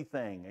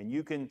anything, and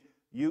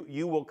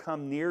you will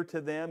come near to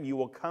them, you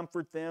will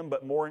comfort them,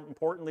 but more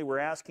importantly, we're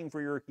asking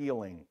for your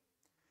healing.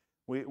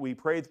 We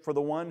prayed for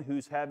the one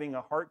who's having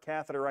a heart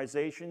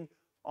catheterization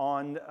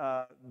on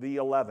the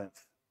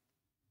 11th,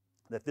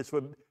 that this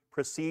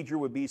procedure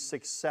would be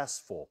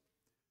successful.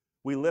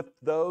 We lift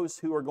those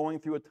who are going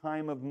through a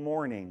time of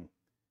mourning.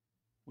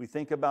 We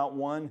think about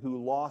one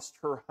who lost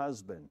her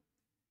husband.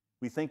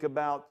 We think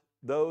about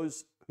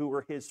those who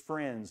were his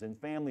friends and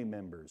family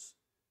members,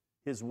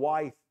 his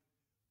wife,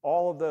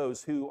 all of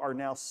those who are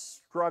now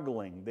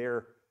struggling.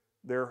 They're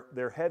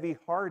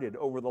heavy-hearted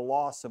over the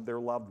loss of their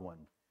loved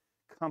one.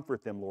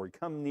 Comfort them, Lord.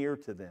 Come near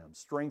to them.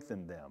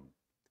 Strengthen them.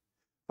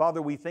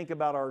 Father, we think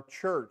about our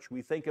church.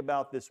 We think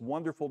about this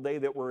wonderful day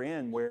that we're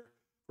in where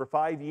For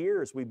 5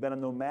 years, we've been a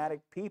nomadic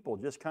people,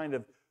 just kind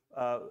of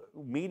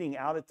meeting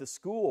out at the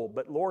school.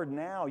 But Lord,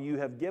 now you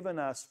have given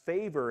us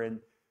favor, and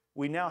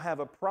we now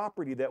have a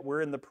property that we're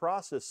in the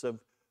process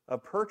of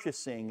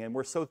purchasing, and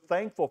we're so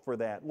thankful for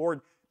that. Lord,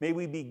 may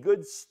we be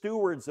good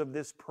stewards of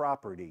this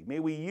property.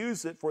 May we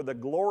use it for the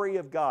glory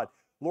of God.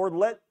 Lord,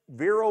 let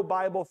Vero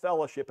Bible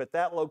Fellowship at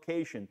that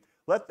location,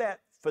 let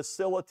that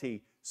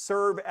facility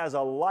serve as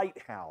a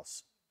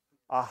lighthouse,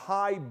 a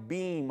high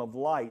beam of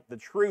light, the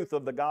truth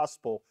of the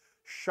gospel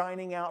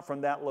shining out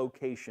from that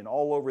location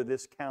all over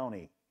this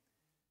county.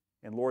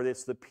 And Lord,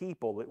 it's the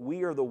people that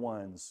we are the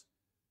ones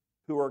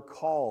who are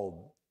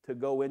called to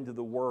go into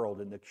the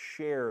world and to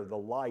share the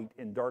light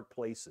in dark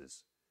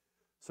places.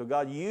 So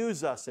God,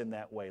 use us in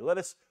that way.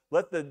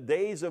 Let the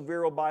days of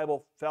Vero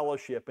Bible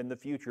Fellowship in the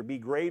future be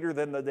greater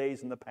than the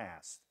days in the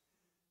past.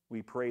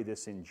 We pray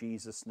this in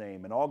Jesus'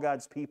 name. And all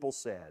God's people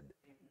said,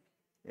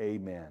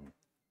 amen.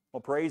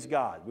 Well, praise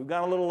God. We've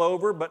gone a little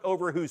over, but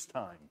over whose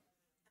time?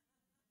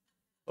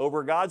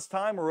 Over God's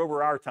time or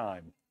over our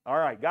time? All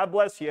right, God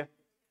bless you.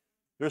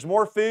 There's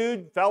more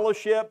food,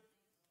 fellowship.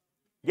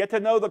 Get to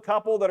know the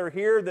couple that are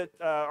here that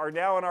are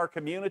now in our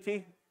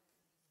community.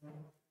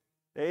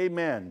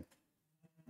 Amen.